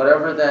 even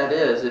whatever that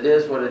is, it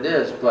is what it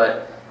is,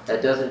 but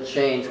that doesn't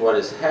change what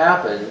has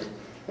happened,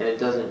 and it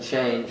doesn't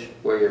change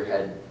where you're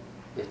heading,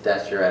 if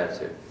that's your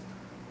attitude.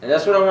 And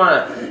that's what I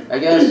want to, I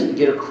guess,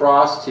 get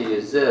across to you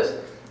is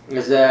this,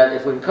 is that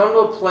if we can come to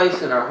a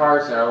place in our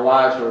hearts and our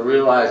lives where we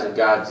realize that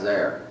God's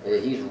there,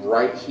 that He's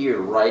right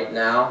here, right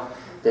now,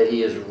 that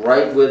He is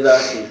right with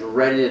us, He's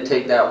ready to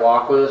take that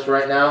walk with us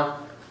right now,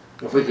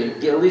 if we can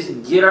at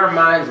least get our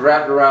minds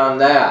wrapped around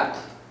that,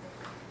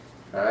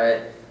 all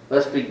right,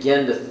 let's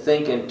begin to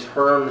think in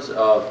terms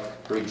of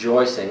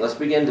rejoicing. Let's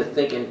begin to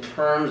think in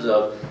terms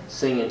of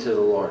singing to the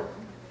Lord.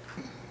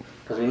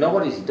 Because we know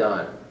what He's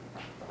done.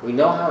 We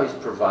know how He's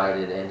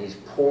provided and He's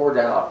poured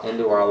out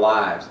into our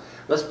lives.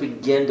 Let's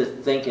begin to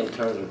think in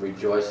terms of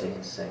rejoicing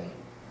and singing.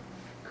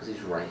 Because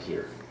He's right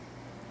here.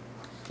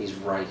 He's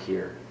right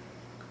here.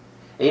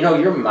 And you know,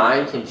 your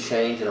mind can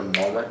change in a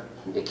moment.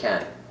 It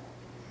can.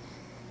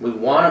 We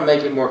want to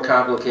make it more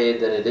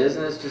complicated than it is,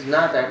 and it's just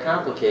not that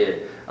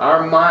complicated.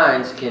 Our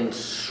minds can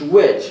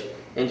switch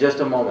in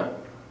just a moment.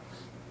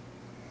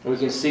 We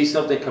can see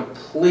something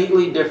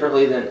completely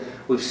differently than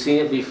we've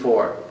seen it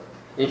before.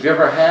 And if you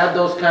ever had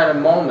those kind of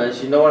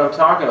moments, you know what I'm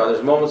talking about.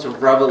 There's moments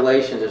of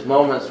revelation. There's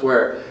moments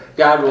where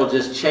God will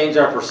just change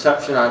our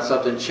perception on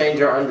something,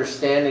 change our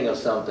understanding of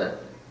something.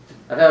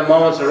 I've had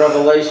moments of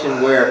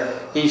revelation where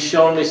He's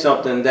shown me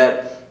something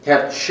that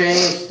have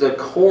changed the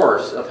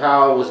course of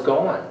how I was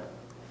going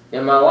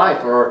in my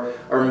life or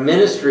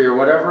ministry or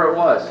whatever it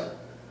was.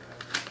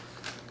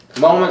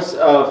 Moments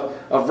of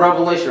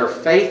revelation or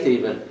faith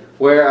even,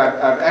 where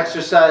I've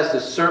exercised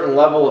a certain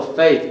level of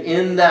faith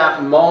in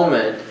that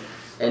moment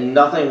and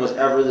nothing was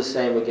ever the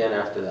same again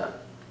after that.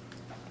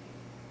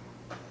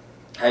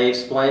 How you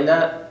explain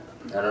that?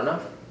 I don't know.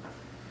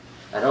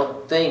 I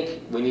don't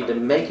think we need to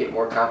make it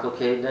more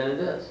complicated than it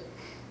is.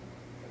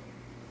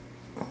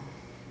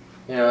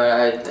 You know,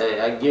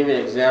 I give you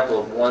an example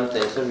of one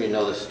thing. Some of you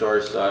know this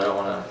story, so I don't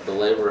want to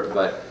belabor it,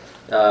 but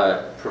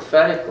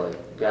prophetically,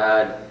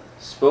 God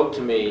spoke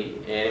to me,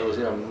 and it was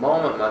in a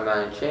moment my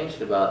mind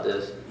changed about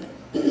this,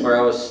 where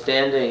I was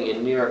standing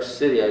in New York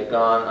City. I'd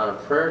gone on a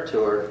prayer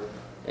tour,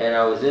 and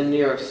I was in New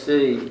York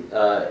City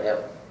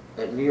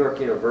at New York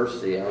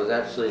University. I was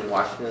actually in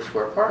Washington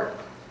Square Park.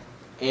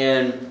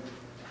 And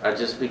I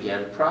just began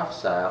to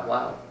prophesy out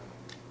loud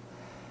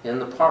in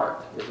the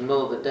park. It was the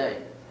middle of the day.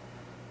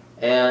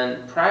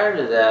 And prior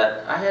to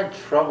that, I had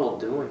trouble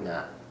doing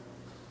that.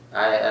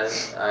 I had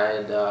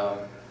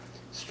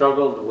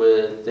struggled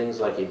with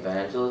things like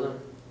evangelism.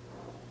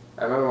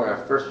 I remember when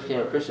I first became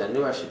a Christian, I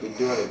knew I should be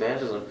doing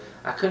evangelism.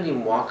 I couldn't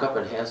even walk up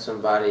and hand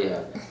somebody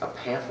a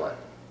pamphlet.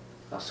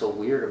 I was so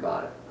weird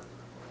about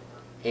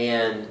it.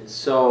 And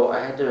so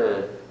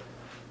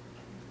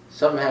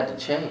something had to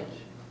change.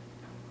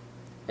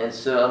 And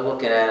so I'm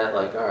looking at it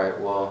like, all right,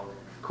 well,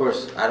 of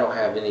course, I don't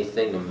have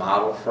anything to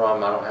model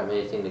from. I don't have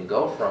anything to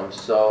go from.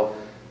 So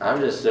I'm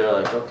just there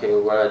like, okay,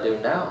 well, what do I do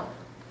now?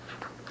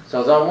 So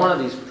I was on one of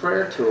these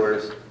prayer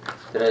tours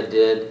that I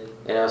did,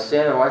 and I was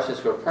standing in Washington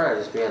Square Park. I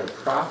just began to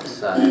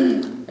prophesy.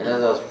 And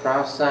as I was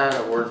prophesying,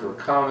 the words were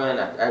coming.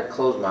 I had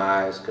closed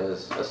my eyes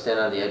because I was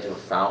standing on the edge of a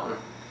fountain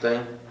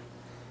thing.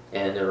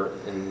 And there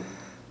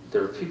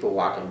were people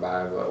walking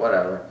by, but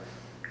whatever.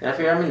 And I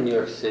figured, I'm in New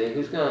York City.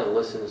 Who's going to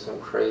listen to some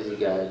crazy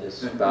guy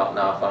just spouting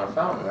off on a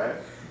fountain, right?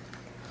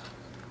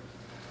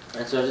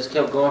 And so I just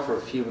kept going for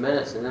a few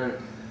minutes, and then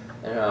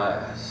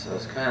so I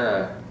was kind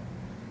of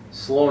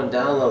slowing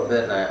down a little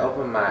bit, and I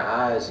opened my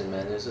eyes, and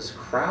man, there's this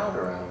crowd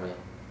around me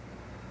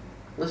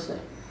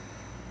listening.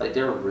 Like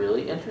they were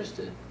really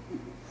interested.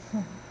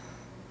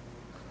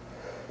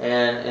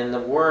 And the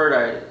word,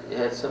 it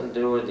had something to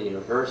do with the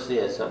university,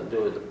 it had something to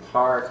do with the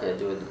park, it had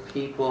to do with the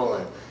people,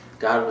 and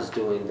God was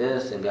doing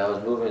this, and God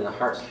was moving the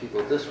hearts of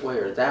people this way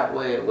or that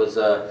way. It was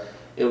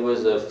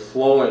a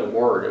flowing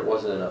word. It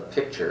wasn't a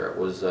picture. It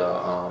was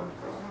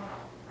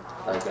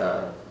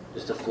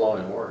just a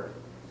flowing word.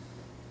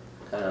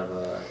 Kind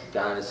of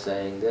God is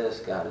saying this,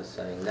 God is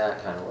saying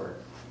that kind of word.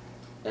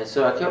 And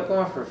so I kept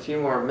going for a few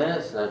more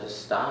minutes, and I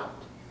just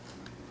stopped.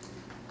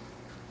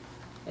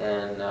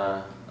 And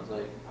I was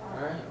like, all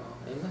right, well,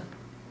 amen.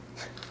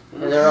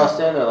 And they were all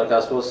standing there like I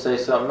was supposed to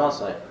say something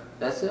else. Like,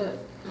 that's it.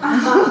 You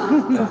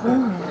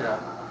know.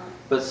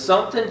 But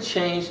something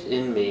changed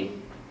in me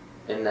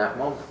in that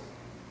moment.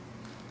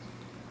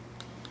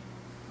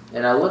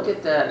 And I look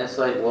at that and it's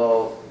like,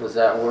 well, was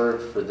that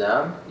word for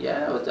them?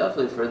 Yeah, it was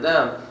definitely for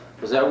them.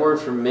 Was that word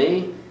for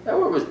me? That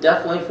word was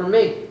definitely for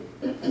me.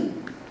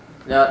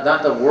 Now,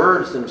 not the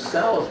words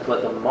themselves,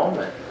 but the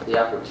moment, the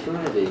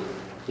opportunity,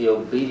 the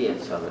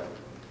obedience of it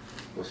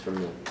was for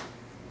me.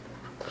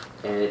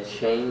 And it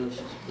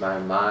changed my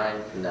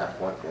mind from that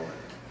point forward.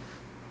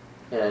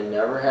 And I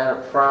never had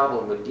a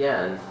problem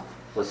again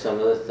with some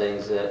of the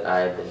things that I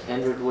had been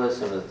hindered with,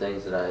 some of the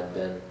things that I had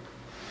been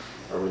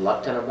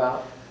reluctant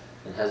about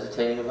and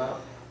hesitating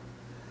about.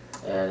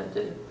 And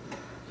it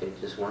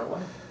just went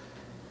away.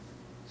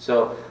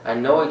 So I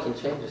know He can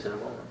change us in a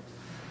moment.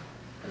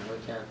 I know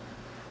He can.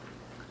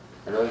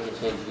 I know He can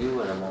change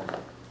you in a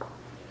moment.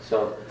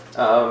 So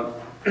I'm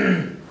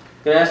going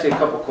to ask you a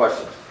couple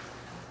questions.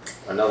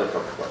 Another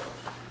couple questions.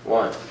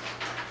 One.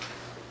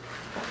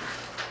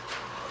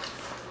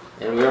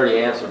 And we already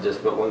answered this,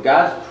 but when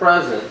God's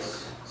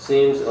presence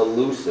seems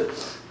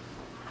elusive,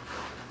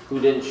 who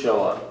didn't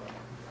show up?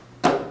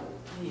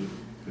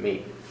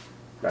 Me.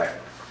 Right.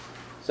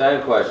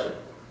 Second question.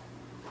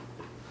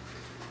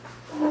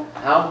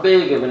 How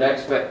big of an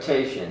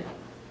expectation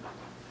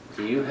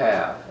do you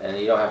have, and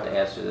you don't have to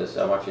answer this,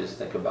 I want you to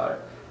think about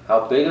it.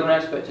 How big of an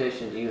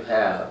expectation do you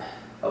have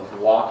of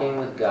walking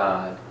with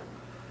God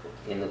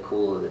in the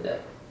cool of the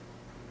day?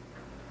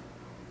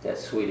 That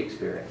sweet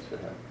experience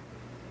with Him.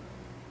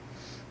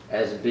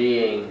 As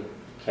being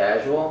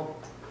casual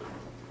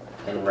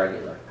and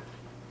regular.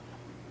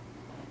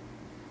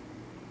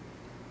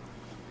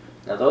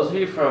 Now those of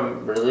you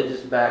from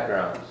religious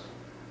backgrounds,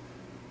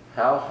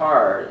 how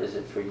hard is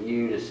it for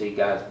you to see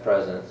God's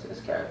presence as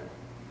casual?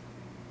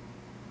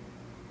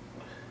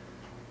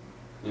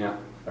 Yeah.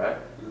 Right?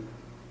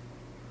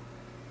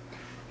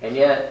 And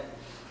yet,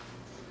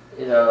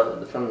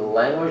 from the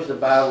language the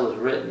Bible is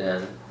written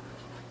in,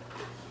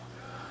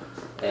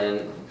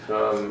 and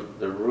from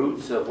the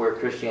roots of where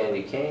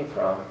Christianity came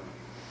from,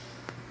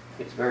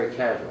 it's very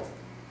casual.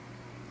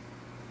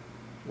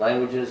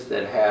 Languages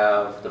that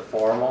have the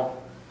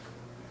formal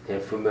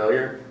and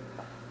familiar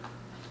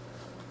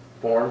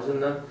forms in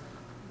them.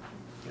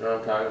 You know what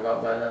I'm talking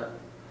about by that?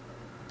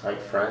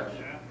 Like French.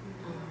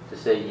 To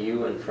say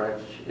you in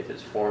French, if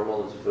it's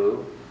formal, it's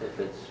vous. If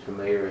it's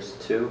familiar, it's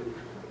tu.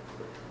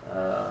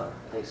 I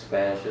think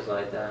Spanish is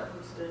like that.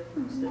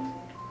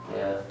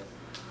 Yeah.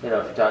 If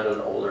you're talking to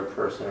an older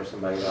person or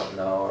somebody you don't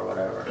know or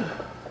whatever.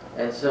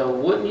 And so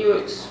wouldn't you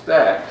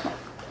expect,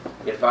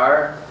 and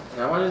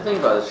I want you to think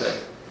about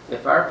this,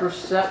 if our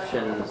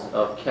perceptions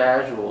of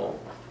casual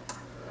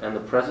and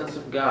the presence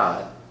of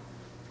God,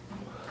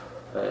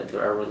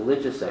 our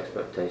religious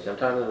expectations, I'm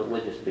talking to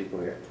religious people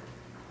here,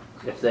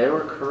 if they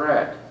were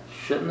correct,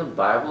 shouldn't the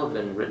Bible have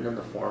been written in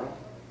the formal?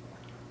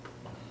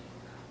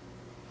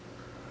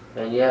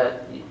 And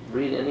yet, you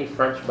read any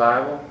French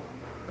Bible,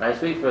 and I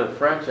speak for the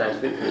French, and I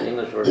speak for the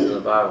English version of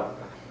the Bible,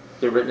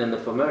 they're written in the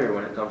familiar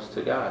when it comes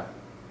to God.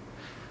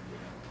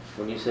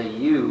 When you say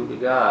you to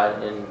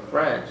God in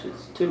French,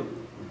 it's tu,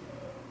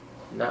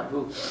 not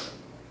vous.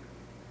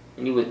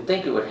 And you would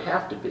think it would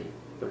have to be,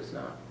 but it's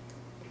not.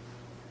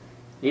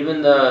 Even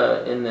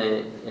in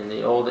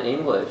the Old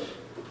English,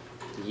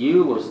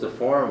 you was the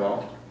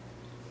formal,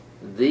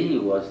 thee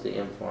was the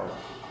informal.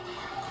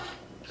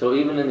 So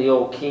even in the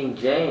Old King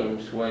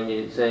James, when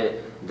you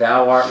say,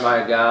 thou art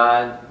my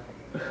God,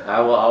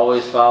 I will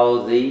always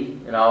follow thee,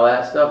 and all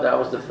that stuff, that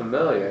was the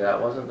familiar,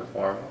 that wasn't the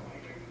formal.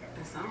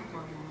 That sounds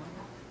formal.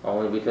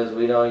 Only because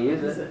we don't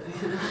use it.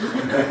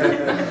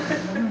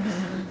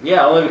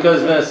 Yeah, only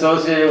because it's been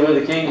associated with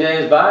the King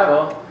James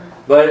Bible.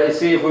 But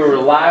see, if we were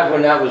alive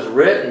when that was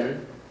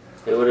written,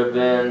 it would have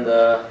been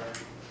the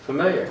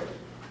familiar.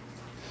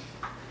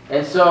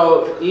 And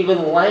so,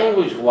 even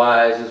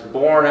language-wise, is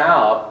borne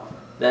out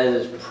that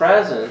His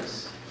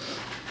presence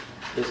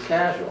is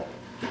casual.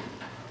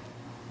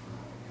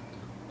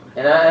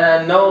 And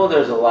I know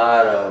there's a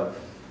lot of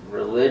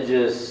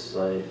religious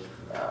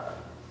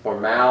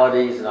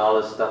formalities and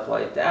all this stuff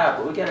like that,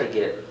 but we got to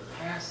get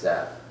past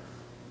that.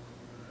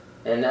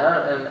 And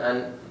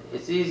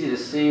it's easy to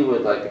see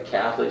with like the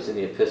Catholics and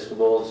the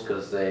Episcopals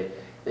because they've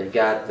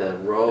got the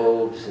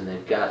robes and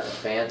they've got the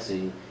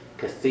fancy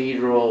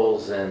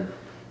cathedrals and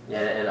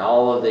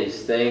all of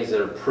these things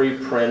that are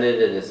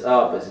pre-printed, and it's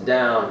up, it's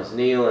down, it's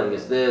kneeling,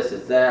 it's this,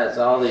 it's that, it's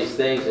all these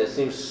things, and it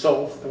seems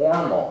so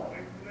formal.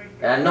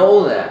 And I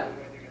know that.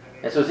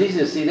 And so it's easy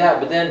to see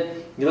that, but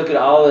then you look at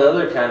all the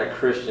other kind of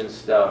Christian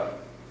stuff.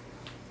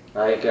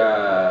 Like,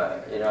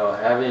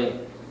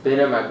 having been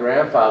in my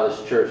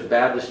grandfather's church,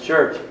 Baptist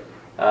church,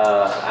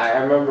 I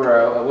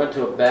remember I went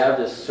to a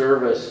Baptist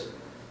service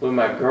with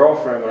my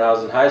girlfriend when I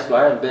was in high school.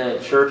 I hadn't been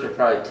in church in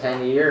probably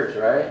 10 years,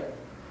 right?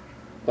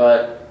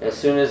 But as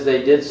soon as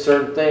they did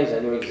certain things, I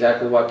knew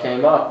exactly what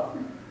came up.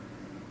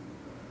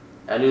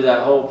 I knew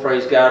that whole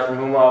praise God from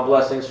whom all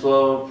blessings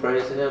flow,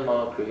 praise Him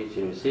all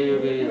creatures here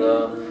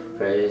below,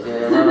 praise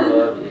Him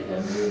above the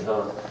heavenly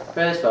host,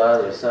 praise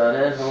Father, Son,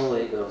 and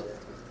Holy Ghost.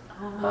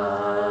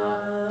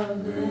 Amen.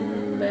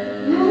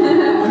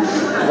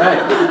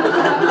 Right.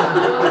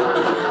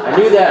 I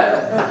knew that.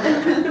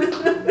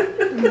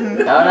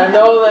 How did I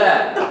know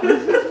that?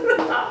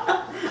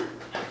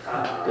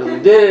 Because we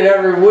did it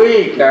every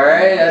week,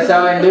 alright? That's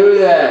how I knew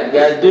that. You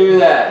gotta do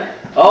that.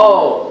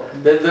 Oh,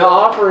 the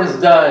offering's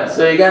done,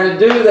 so you gotta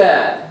do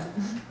that.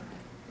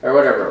 Or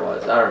whatever it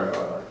was. I don't remember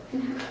what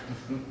it was.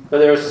 But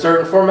there were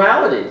certain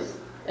formalities.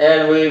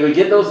 And we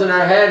get those in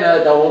our head.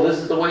 Oh, this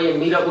is the way you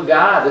meet up with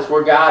God. This is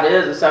where God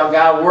is. This is how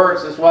God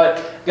works. This is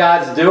what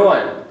God's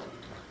doing.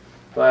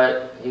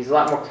 but he's a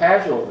lot more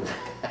casual than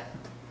that.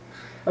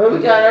 I mean, we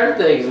got other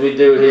things we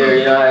do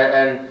here,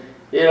 and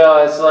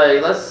it's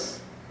like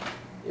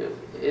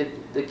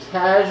the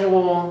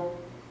casual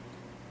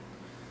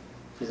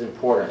is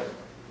important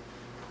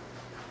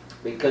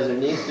because there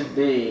needs to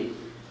be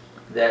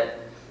that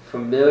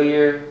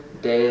familiar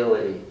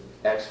daily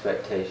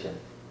expectation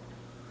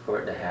for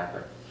it to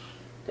happen.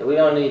 That we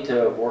don't need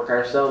to work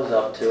ourselves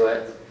up to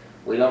it.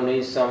 We don't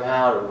need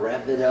somehow to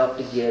rev it up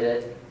to get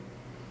it.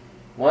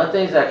 One of the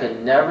things I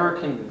could never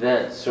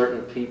convince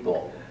certain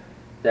people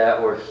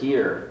that were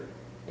here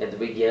at the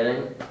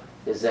beginning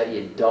is that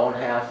you don't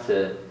have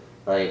to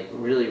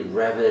really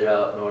rev it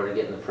up in order to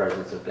get in the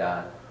presence of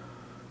God.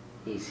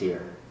 He's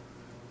here.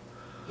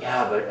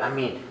 Yeah, but I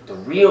mean, the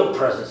real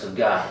presence of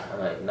God. I'm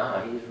like,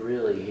 nah, he's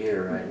really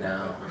here right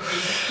now.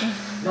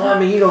 No, I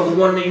mean, the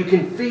one that you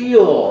can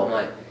feel. I'm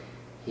like,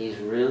 he's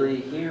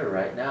really here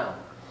right now.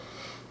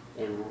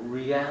 And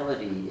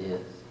reality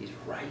is, he's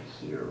right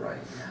here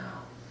right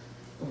now.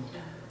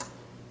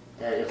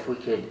 That if we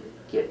could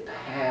get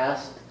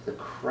past the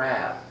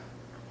crap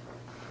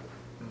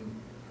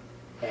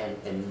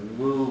and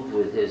move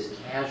with his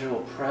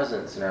casual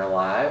presence in our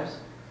lives,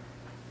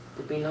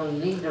 there'd be no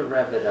need to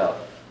rev it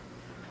up.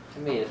 I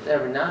mean, if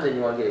every now and then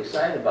you want to get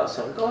excited about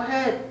something, go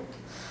ahead.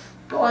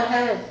 Go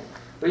ahead.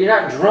 But you're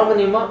not drumming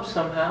him up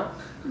somehow.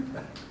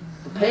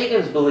 The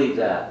pagans believe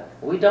that.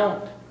 We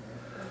don't.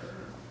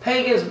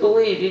 Pagans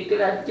believe you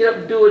got to get up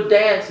and do a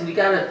dance, and you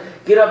got to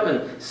get up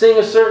and sing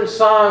a certain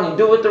song and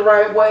do it the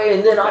right way,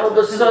 and then all of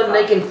a sudden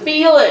they can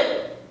feel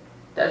it.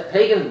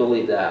 Pagans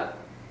believe that.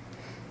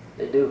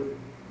 They do.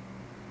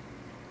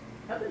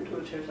 I've been to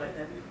a church like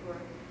that before.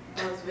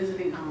 I was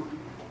visiting,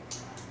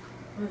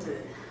 what is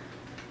it?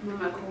 One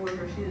of my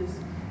coworkers,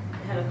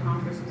 they had a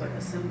conference, it was like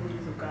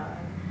Assemblies of God,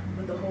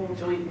 but the whole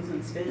joint was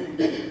in Spanish.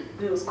 And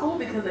it was cool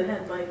because it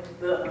had like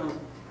the,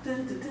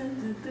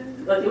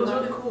 like it was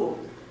really cool.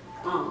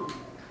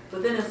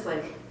 But then it's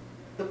like,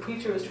 the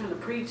preacher was trying to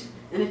preach,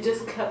 and it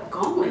just kept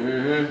going.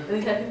 Mm-hmm.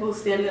 And he had people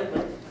standing up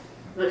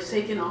like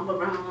shaking all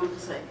around.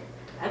 It's like,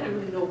 I didn't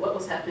really know what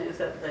was happening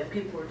except like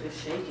people were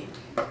just shaking.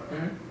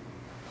 Mm-hmm.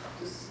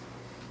 Just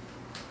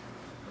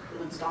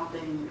and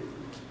stomping.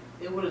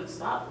 It wouldn't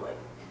stop, but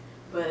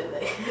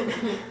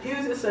he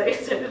was just like,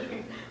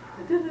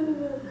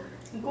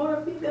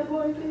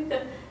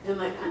 glorifica, and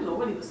like I don't know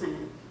what he was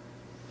saying,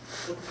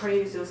 but the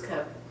praise just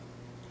kept.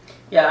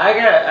 Yeah, I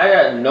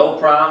got no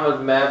problem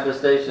with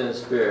manifestation of the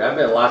Spirit. I've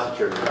been in lots of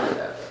churches like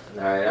that.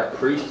 All right, I've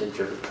preached in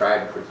churches,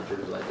 tried to preach in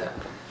churches like that.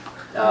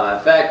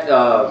 In fact,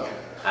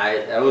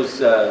 there was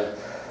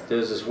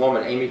this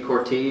woman, Amy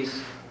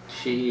Cortez.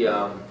 She's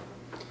like,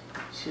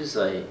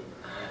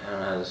 I don't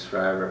know how to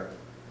describe her.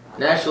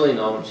 Nationally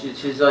known,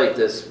 she's like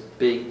this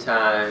big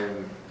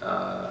time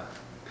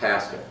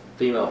pastor,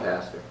 female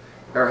pastor.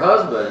 Her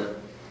husband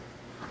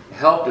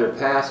helped her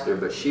pastor,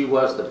 but she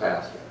was the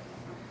pastor.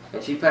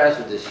 And she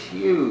pastored this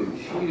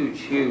huge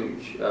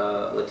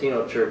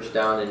Latino church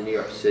down in New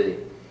York City.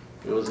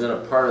 It was in a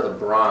part of the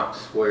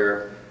Bronx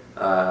where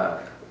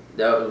that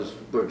was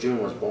where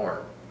June was born.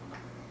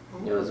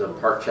 It was in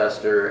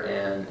Parkchester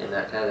and in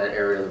that kind of that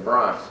area of the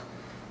Bronx.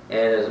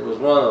 And it was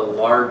one of the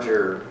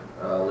larger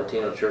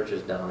Latino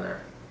churches down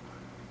there.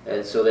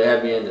 And so they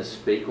had me in to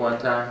speak one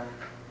time.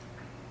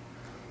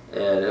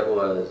 And it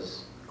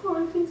was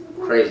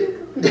crazy.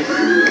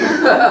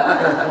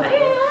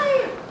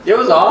 It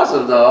was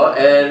awesome though,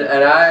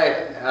 and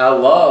I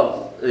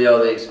love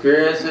the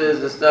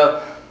experiences and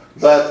stuff.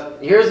 But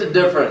here's the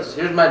difference.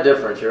 Here's my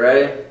difference. You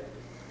ready?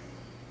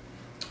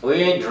 We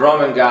ain't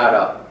drumming God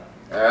up,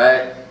 all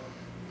right?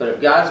 But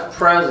if God's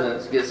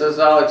presence gets us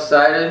all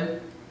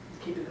excited,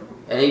 Keep it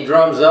going. and He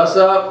drums us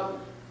up,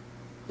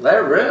 let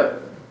it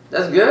rip.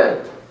 That's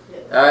good,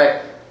 all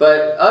right?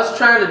 But us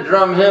trying to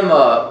drum Him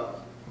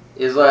up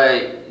is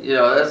like,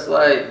 that's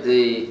like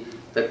the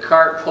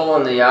cart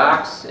pulling the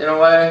ox in a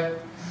way.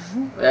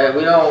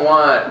 We don't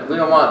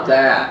want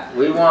that.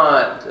 We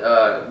want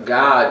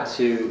God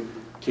to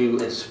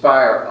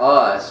inspire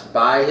us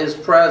by His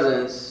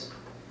presence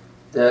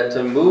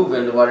to move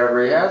into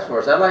whatever He has for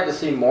us. I'd like to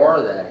see more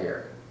of that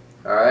here.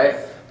 All right,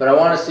 but I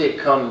want to see it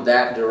come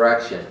that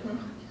direction.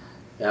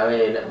 I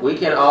mean, we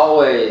can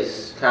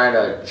always kind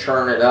of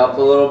churn it up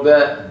a little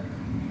bit.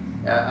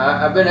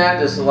 I've been at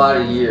this a lot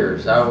of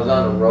years. I was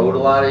on the road a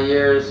lot of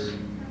years.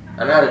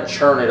 I know how to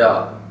churn it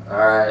up. All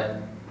right.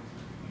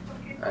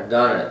 I've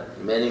done it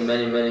many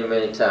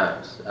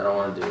times. I don't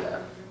want to do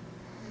that.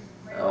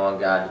 I want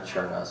God to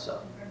churn us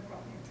up.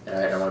 All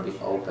right, I want to be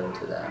open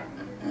to that.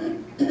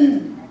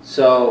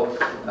 So,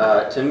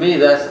 to me,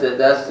 that's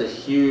the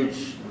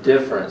huge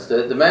difference.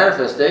 The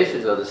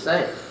manifestations are the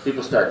same.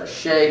 People start to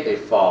shake, they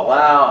fall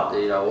out,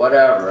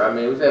 whatever. I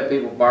mean, we've had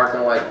people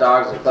barking like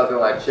dogs and clucking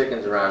like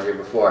chickens around here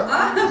before.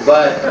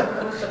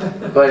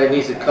 But it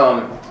needs to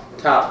come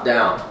top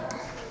down.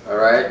 All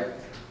right.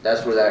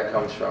 That's where that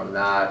comes from,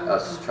 not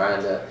us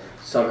trying to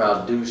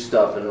somehow do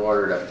stuff in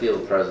order to feel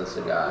the presence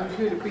of God. You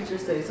hear the preacher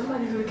say,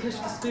 somebody's going to catch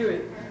the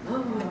spirit.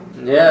 Oh.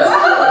 Yeah.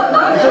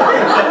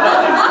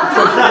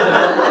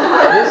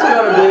 It's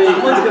going to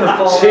be Someone's gonna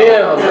fall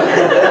chill.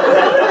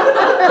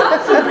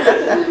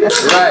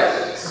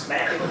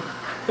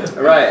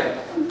 Right.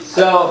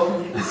 So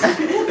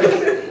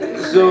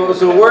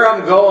where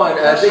I'm going,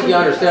 and I think you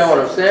understand what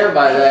I'm saying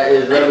by that,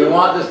 is that we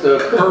want this to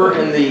occur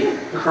in the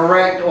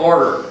correct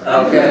order.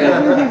 Okay?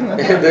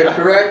 And the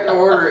correct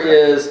order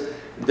is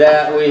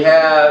that we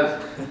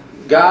have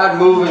God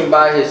moving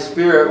by His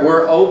Spirit.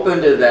 We're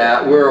open to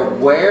that. We're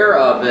aware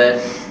of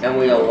it, and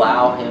we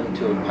allow Him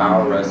to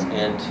empower us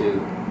and to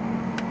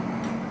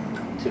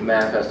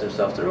manifest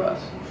Himself through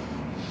us.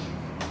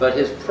 But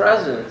His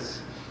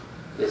presence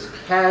is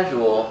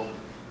casual,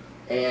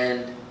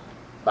 and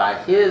by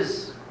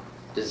His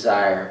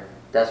desire,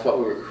 that's what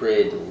we were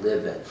created to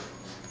live in.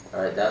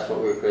 All right, that's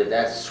what we were created.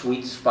 That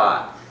sweet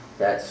spot,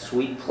 that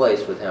sweet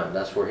place with Him.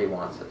 That's where He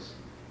wants us,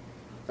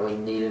 and we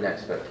need an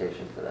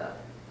expectation for that.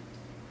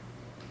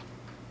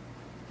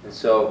 And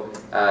so,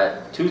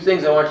 two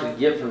things I want you to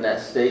get from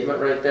that statement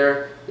right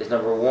there is,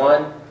 number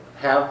one,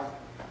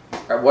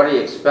 what do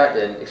you expect?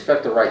 And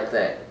expect the right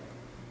thing.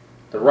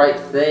 The right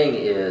thing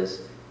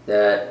is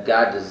that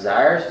God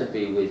desires to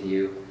be with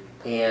you,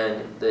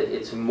 and that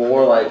it's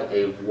more like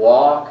a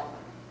walk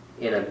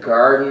in a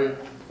garden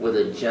with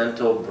a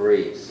gentle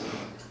breeze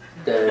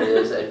than it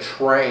is a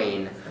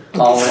train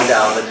hauling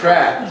down the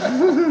track.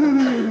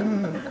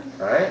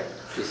 Right?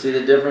 You see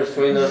the difference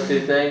between those two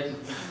things?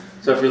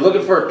 So if you're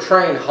looking for a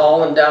train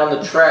hauling down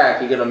the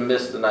track, you're going to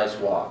miss the nice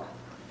walk.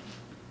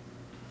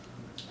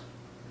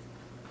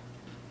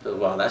 So,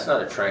 well, that's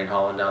not a train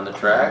hauling down the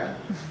track.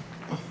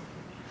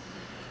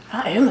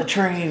 I am the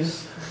train.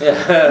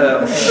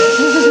 Yeah.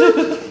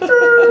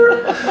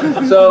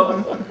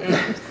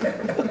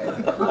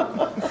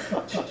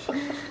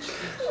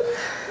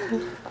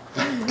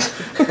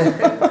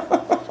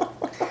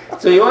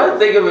 So you want to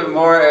think of it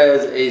more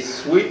as a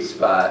sweet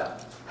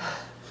spot,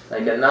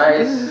 like a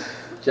nice,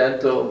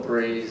 gentle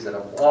breeze and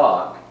a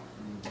walk,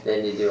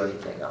 than you do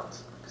anything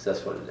else. Because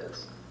that's what it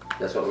is.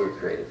 That's what we were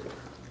created for.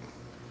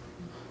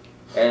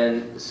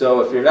 And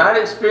so if you're not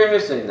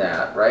experiencing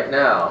that right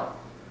now,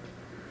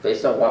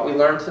 based on what we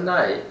learned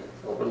tonight,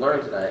 what we're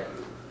learning tonight,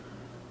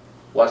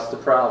 what's the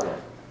problem?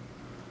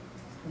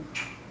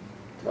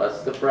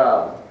 What's the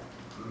problem?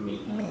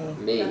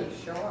 Me.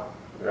 Show up.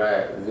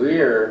 Right.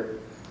 We're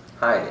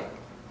hiding.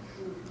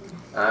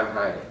 I'm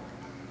hiding.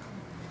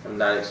 I'm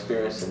not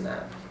experiencing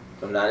that.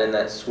 I'm not in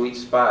that sweet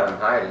spot. I'm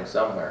hiding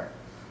somewhere.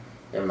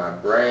 In my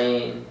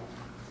brain,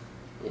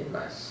 in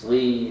my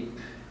sleep,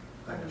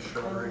 behind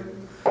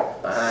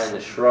the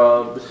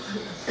shrubs,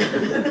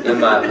 in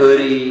my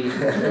hoodie,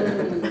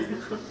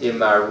 in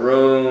my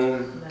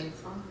room,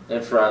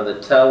 in front of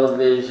the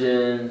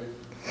television,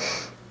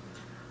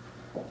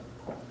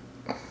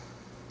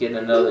 getting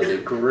another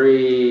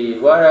degree,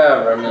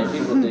 whatever. I mean,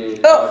 people do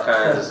all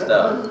kinds of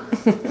stuff.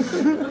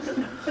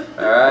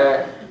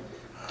 Alright?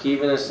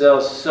 Keeping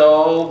themselves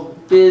so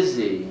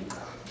busy,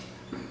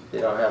 they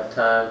don't have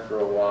time for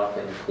a walk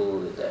in the cool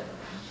of the day.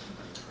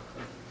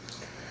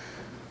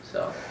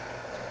 So,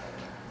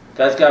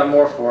 God's got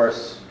more for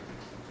us.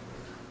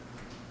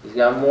 He's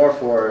got more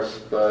for us,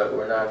 but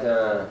we're not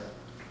gonna,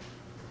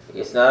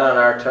 it's not on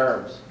our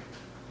terms.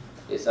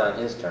 It's on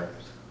His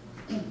terms.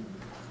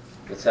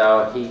 It's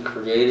how He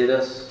created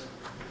us.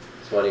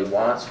 It's what He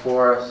wants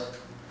for us.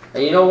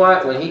 And you know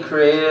what? When He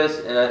created us,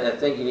 and I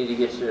think you need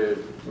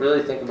to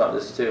really think about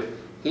this too.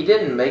 He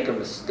didn't make a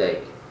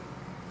mistake.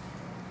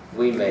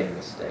 We made a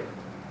mistake.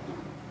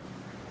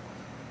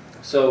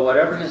 So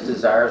whatever His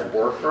desires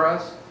were for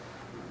us,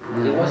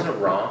 He wasn't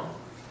wrong.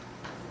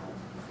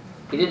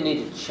 He didn't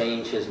need to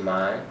change His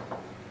mind.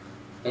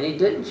 And He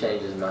didn't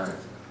change His mind.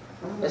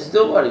 It's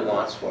still what He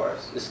wants for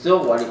us. It's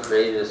still what He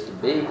created us to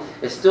be.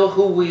 It's still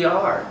who we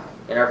are.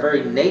 And our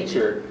very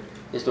nature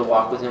is to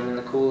walk with Him in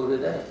the cool of the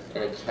day,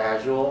 in a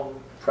casual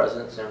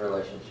presence and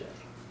relationship.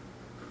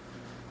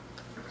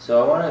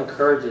 So I want to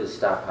encourage you to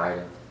stop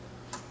hiding.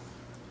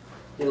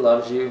 He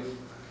loves you.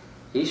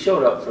 He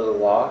showed up for the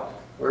walk.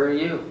 Where are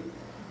you?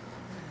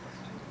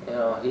 You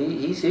know,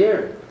 He's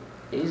here.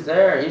 He's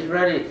there. He's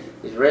ready.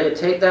 He's ready to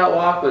take that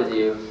walk with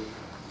you.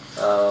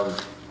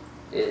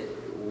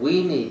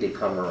 We need to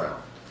come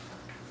around.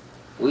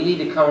 We need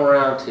to come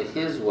around to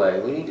His way.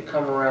 We need to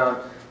come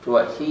around to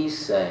what He's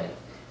saying.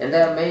 And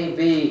that may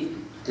be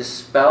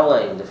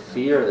dispelling the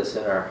fear that's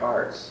in our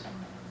hearts,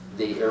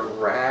 the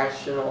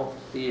irrational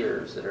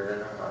fears that are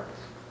in our hearts.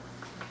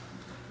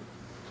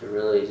 To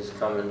really just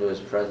come into His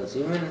presence,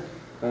 even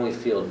when we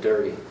feel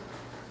dirty,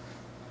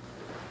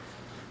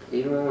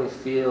 even when we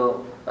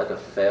feel like a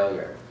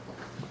failure,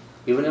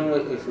 even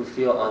if we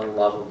feel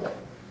unlovable.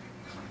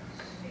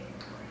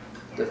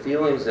 The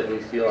feelings that we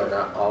feel are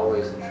not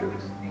always the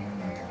truth.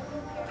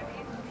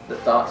 The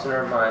thoughts in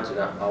our minds are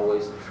not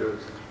always the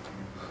truth.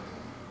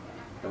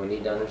 And we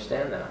need to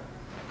understand that.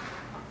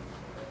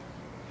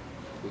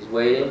 He's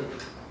waiting.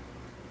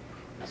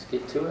 Let's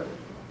get to it.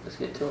 Let's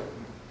get to it.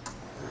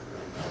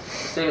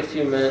 Let's take a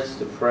few minutes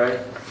to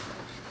pray.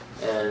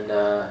 And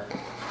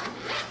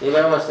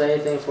anybody want to say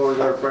anything before we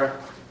go to prayer?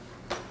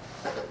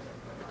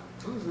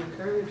 It was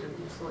encouraging.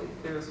 It's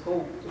like there's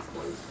hope.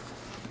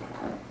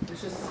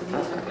 It's just to me,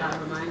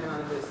 I'm reminded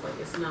of it. It's like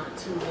it's not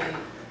too late.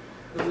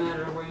 No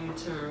matter where you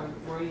turn,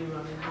 where you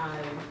run and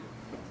hide.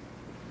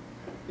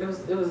 It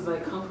was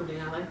like comforting.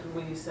 I liked the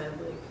way you said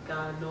like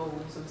God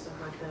knows and stuff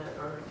like that,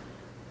 or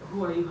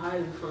who are you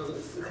hiding from?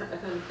 I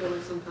kind of feel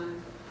like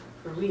sometimes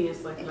for me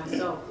it's like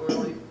myself, or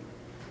like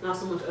not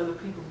so much other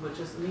people, but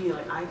just me.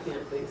 Like I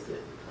can't face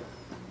it.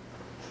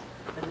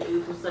 And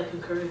it was like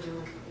encouraging.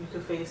 Like, you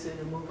can face it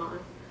and move on,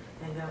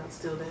 and God's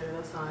still there.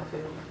 That's how I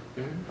feel.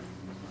 Mm-hmm.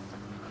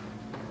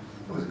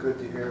 It was good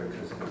to hear it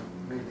because it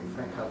made me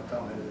think how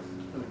dumb it is.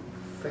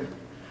 Think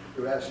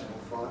irrational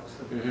thoughts.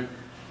 And Mm-hmm.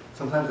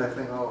 sometimes I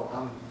think, oh,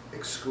 I'm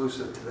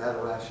exclusive to that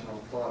irrational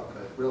thought,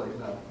 but really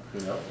no.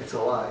 No. It's a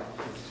lie.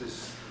 It's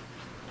just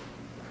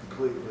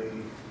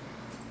completely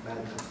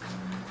madness.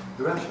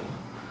 Irrational.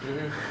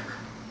 Mm-hmm.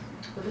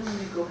 But then when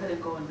you go ahead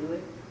and go and do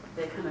it,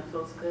 it kind of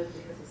feels good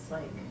because it's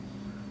like,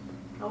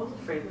 I was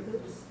afraid of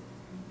this,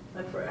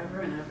 like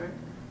forever and ever.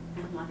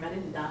 And I'm like, I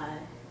didn't die.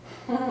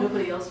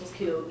 Nobody else was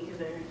killed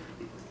either.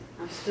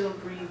 I'm still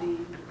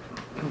breathing.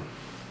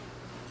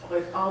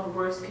 Like all the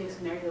worst case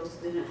scenarios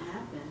didn't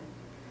happen.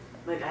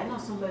 Like I know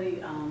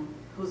somebody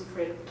who's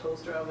afraid of a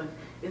toaster oven.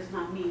 It's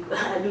not me, but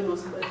I do know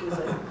somebody who's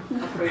like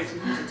afraid to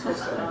use a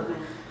toaster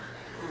oven.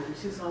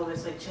 She's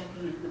always like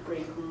checking in the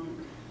break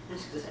room. And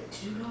she's just like,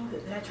 do you know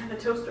that they're trying to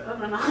toaster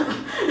oven on?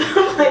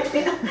 I'm like,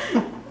 yeah.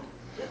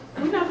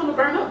 You're not gonna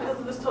burn up because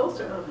of this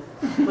toaster oven.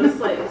 But it's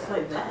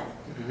like that.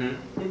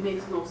 Mm-hmm. It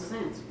makes no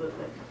sense, but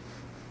like,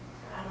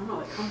 I don't know,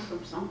 it comes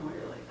from somewhere,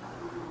 like, I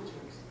don't know.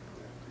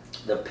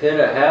 The pit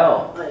of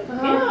hell. Like,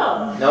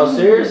 yeah. No,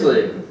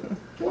 seriously.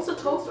 What's a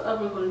toaster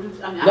oven gonna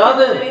do? I mean, Nothing.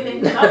 I don't say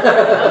anything about the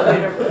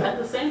elevator, but at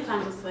the same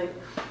time, it's like,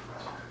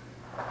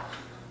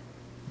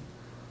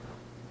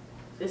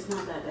 it's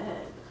not that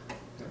bad.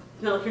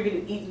 It's not like you're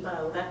getting eaten by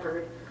a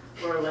leopard,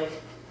 or like,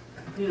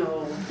 you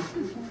know.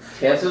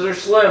 Chances are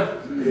slim.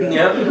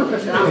 Yep.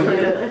 It's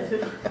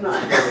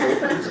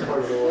part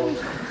of the world.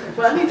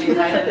 Well, I mean,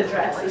 that's like the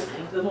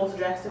drastic, the most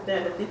drastic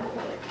that I think of,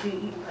 like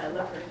being eaten by a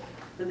leopard,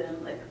 but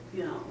then like,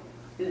 you know,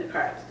 in a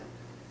car accident.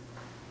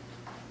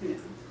 You know,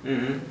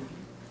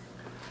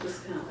 Mm-hmm. it's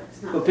kind of like,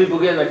 it's not. But people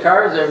get in their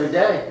cars every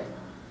day.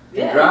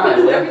 Yeah, drive, you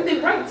can do yeah.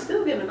 everything right,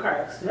 still get in a car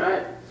accident.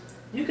 Right.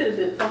 You could have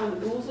been following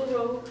the rules of the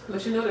road,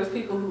 but you know there's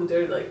people who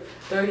they're like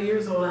 30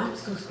 years old, I'm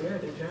too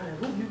scared to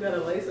drive. Ooh, you got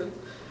a license.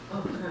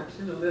 Oh gosh,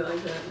 you know, they're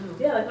like that.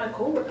 Yeah, like my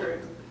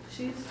coworker,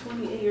 she's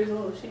 28 years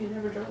old, she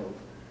never drove.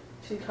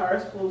 She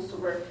cars pulls to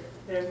work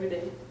every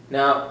day.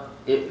 Now,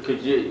 I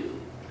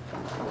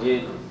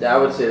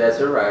would say that's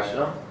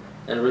irrational.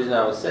 And the reason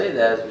I would say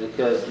that is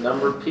because the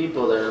number of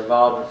people that are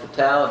involved in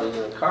fatalities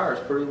in a car is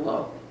pretty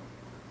low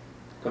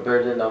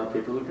compared to the number of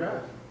people who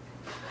drive.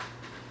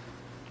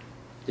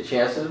 The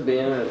chances of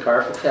being in a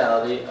car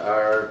fatality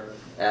are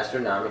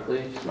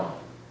astronomically small.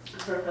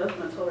 Her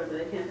husband told her that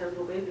they can't have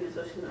no baby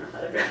until she learns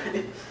how to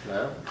drive.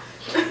 No?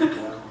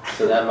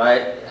 So that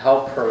might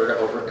help her to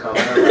overcome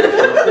her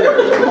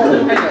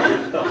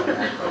irrational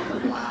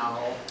fear.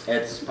 Wow.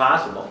 It's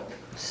possible.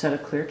 Set a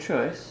clear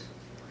choice.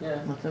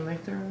 Yeah. Let them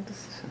make their own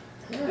decision.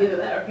 Either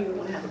that or he would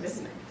want to have a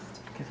baby.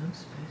 Give them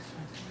space.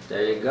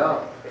 There you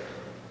go.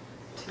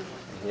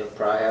 You'll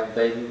probably have a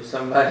baby with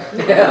somebody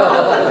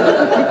else.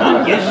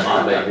 I'm getting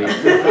my baby.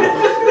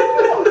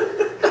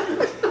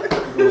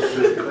 Goes to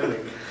the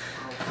clinic.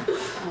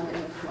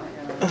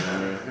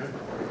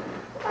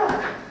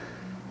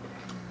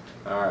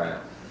 All right.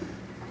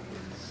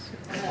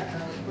 I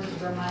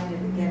was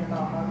reminded again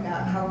about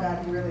how God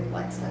really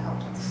likes to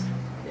help us.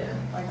 Yeah.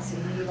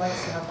 He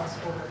likes to help us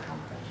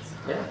overcome things.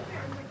 Yeah.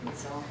 And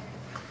so,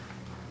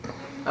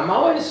 I'm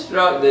always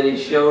struck that he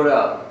showed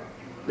up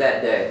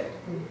that day.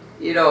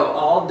 You know,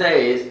 all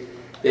days,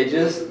 they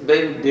just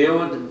made him deal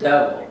with the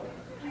devil.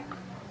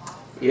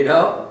 You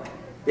know?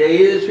 They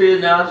eat the tree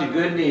of the knowledge of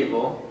good and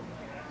evil.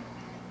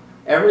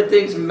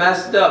 Everything's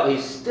messed up. He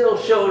still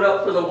showed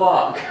up for the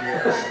walk.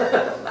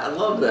 I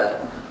love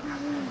that.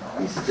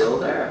 He's still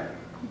there.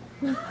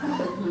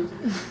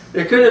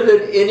 There could have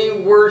been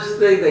any worse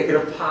thing they could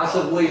have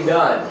possibly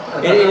done.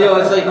 And you know,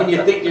 it's like when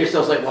you think to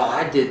yourself, like, well,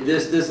 I did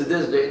this, and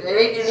this. It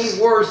ain't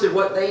any worse than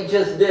what they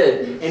just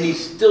did. And he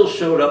still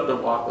showed up to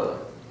walk with them.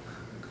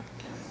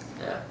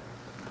 Yeah.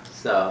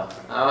 So,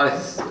 I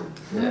always,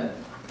 yeah.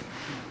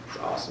 It's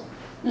awesome.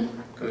 I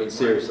mean,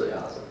 seriously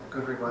awesome.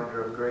 Good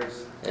reminder of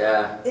grace.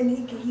 Yeah. and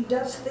he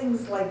does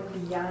things like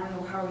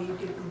beyond how you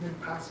could even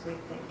possibly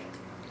think.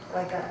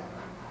 Like I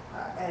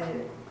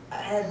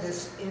had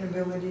this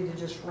inability to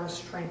just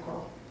rest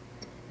tranquil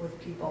with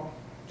people.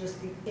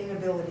 Just the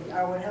inability.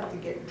 I would have to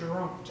get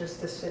drunk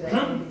just to sit at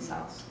anybody's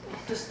house,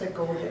 just to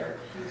go there.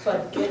 So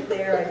I'd get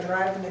there, I'd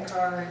drive in the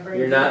car and bring.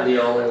 You're not the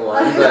only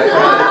one. But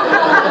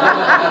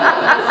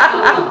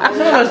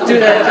Some of us do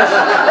that.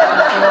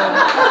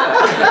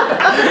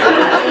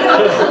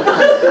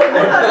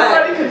 in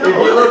fact, if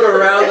you look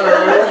around the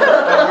room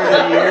over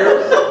the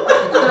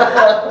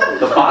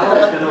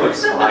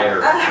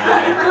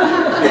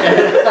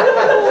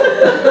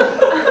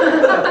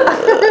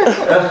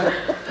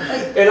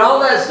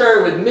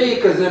share it with me,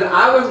 because then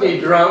I would be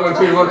drunk when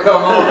people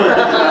come over.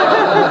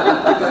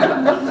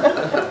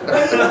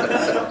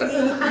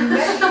 He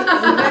met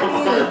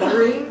me in a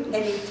dream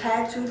and he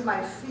tattooed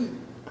my feet.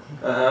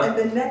 Uh-huh. And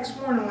the next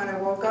morning when I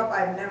woke up,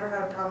 I've never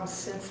had a problem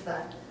since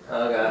then.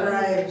 Okay. Where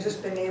I've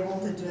just been able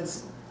to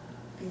just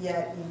be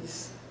at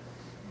ease.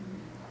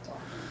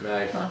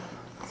 Nice.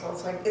 So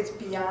it's like, it's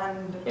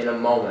beyond In a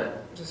moment.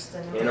 just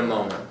In a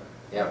moment.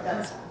 Yep.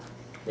 That's all.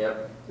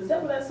 Yep. Is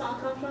that where that song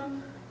comes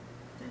from?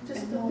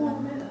 Just a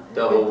moment.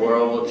 The whole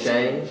world will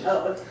change.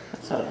 Oh,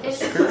 That's out of the It's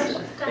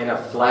scripture. In a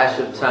flash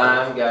of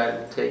time, God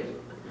will take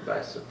you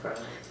by surprise.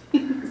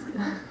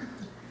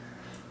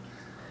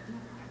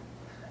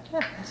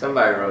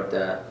 Somebody wrote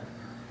that.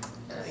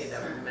 Wait a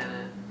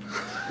minute.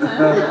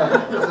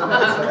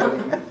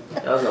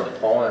 That was a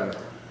poem.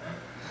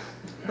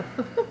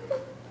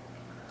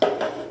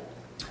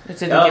 It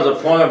didn't That get, was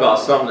a poem about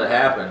something that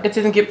happened. it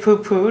didn't get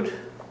poo-pooed,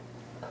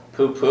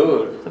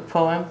 Poo-pooed. the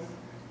poem.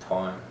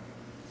 Poem.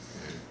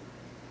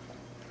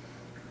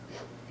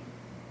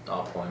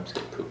 All poems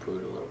get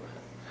poo-pooed a little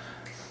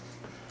bit.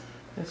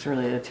 It's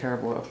really a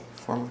terrible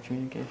form of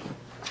communication.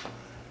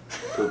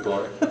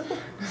 Poo-pooing.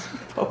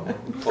 Poem.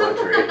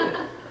 Poetry.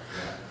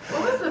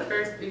 What was the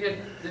first, you had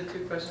the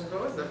two questions,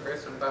 what was the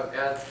first one about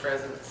God's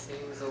presence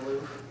seems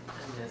aloof? I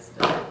missed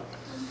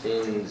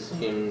it.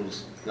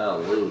 Seems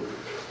not aloof.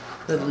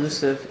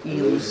 Elusive,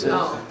 elusive.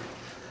 Oh,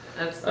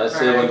 that's the I part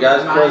say when I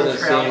God's mind presence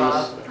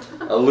trailed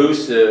seems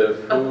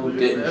elusive, who Elusive.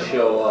 didn't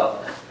show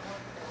up?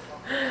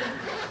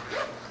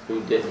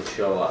 Who didn't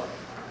show up?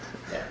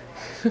 Yeah.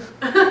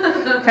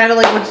 Kind of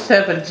like what just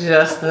happened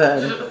just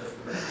then.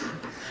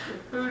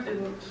 Who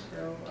didn't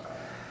show up?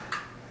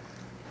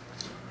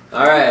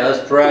 All right,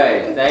 let's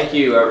pray. Thank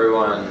you,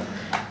 everyone.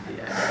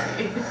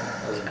 Yeah.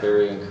 That was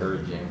very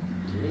encouraging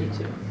to me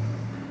too.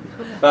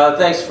 Father,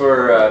 thanks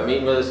for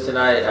meeting with us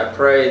tonight. I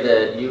pray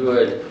that you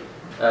would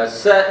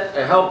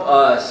help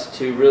us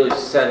to really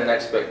set an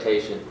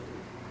expectation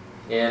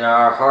in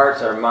our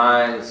hearts, our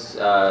minds,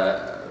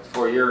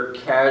 for your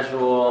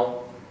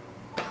casual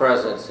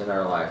presence in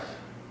our life,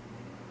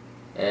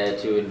 and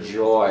to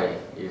enjoy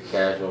your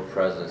casual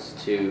presence,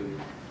 to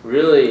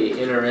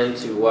really enter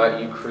into what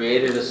you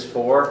created us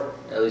for,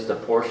 at least a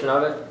portion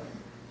of it,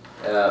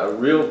 a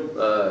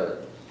real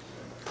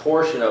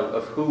portion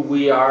of who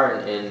we are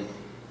and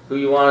who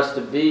you want us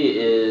to be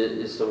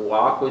is to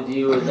walk with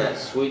you in that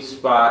sweet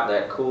spot,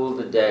 that cool of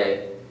the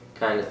day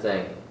kind of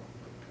thing.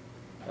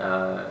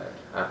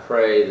 I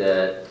pray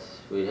that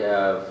we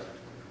have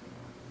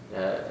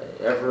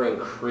ever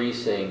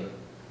increasing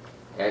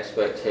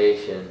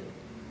expectation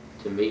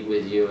to meet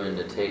with you and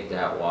to take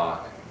that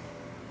walk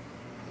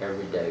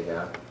every day,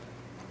 God.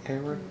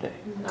 Every day.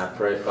 I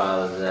pray,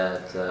 Father,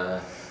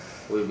 that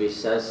we'd be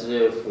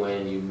sensitive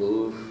when you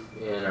move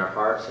in our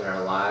hearts and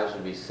our lives.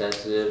 We'd be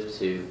sensitive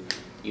to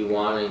you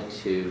wanting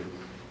to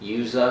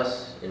use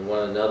us in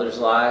one another's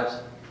lives.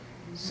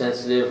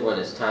 Sensitive when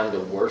it's time to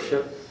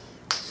worship.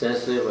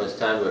 Sensitive when it's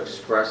time to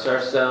express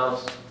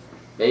ourselves.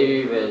 Maybe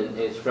even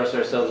express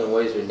ourselves in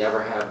ways we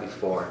never have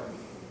before.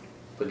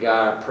 But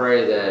God, I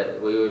pray that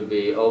we would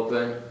be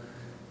open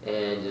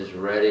and just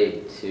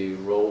ready to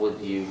roll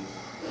with you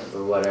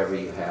for whatever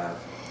you have.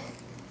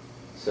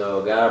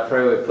 So God, I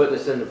pray we put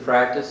this into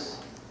practice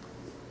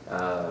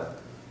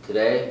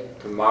today,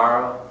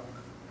 tomorrow,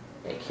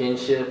 at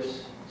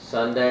Kinships,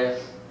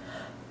 Sunday,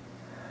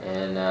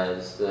 and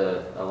just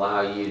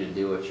allow you to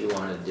do what you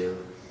want to do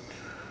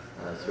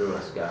through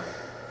us, God.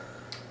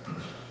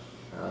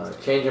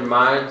 Change our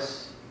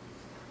minds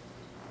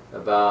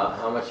about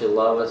how much you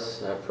love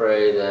us. I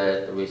pray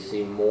that we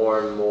see more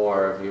and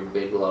more of your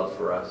big love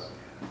for us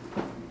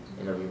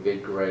and of your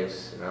big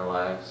grace in our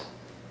lives.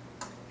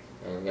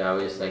 And God,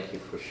 we just thank you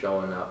for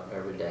showing up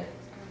every day.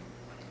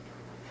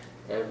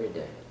 Every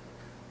day.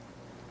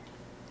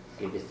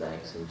 Give you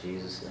thanks in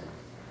Jesus'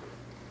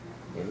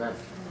 name. Amen.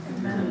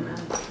 Amen.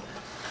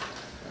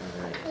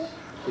 All right.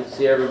 Good to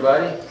see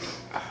everybody.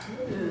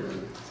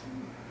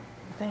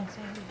 Thanks,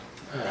 Andy.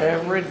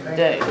 Every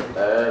day.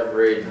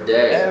 Every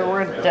day.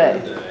 Every day.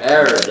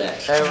 Every day.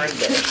 Every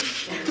day.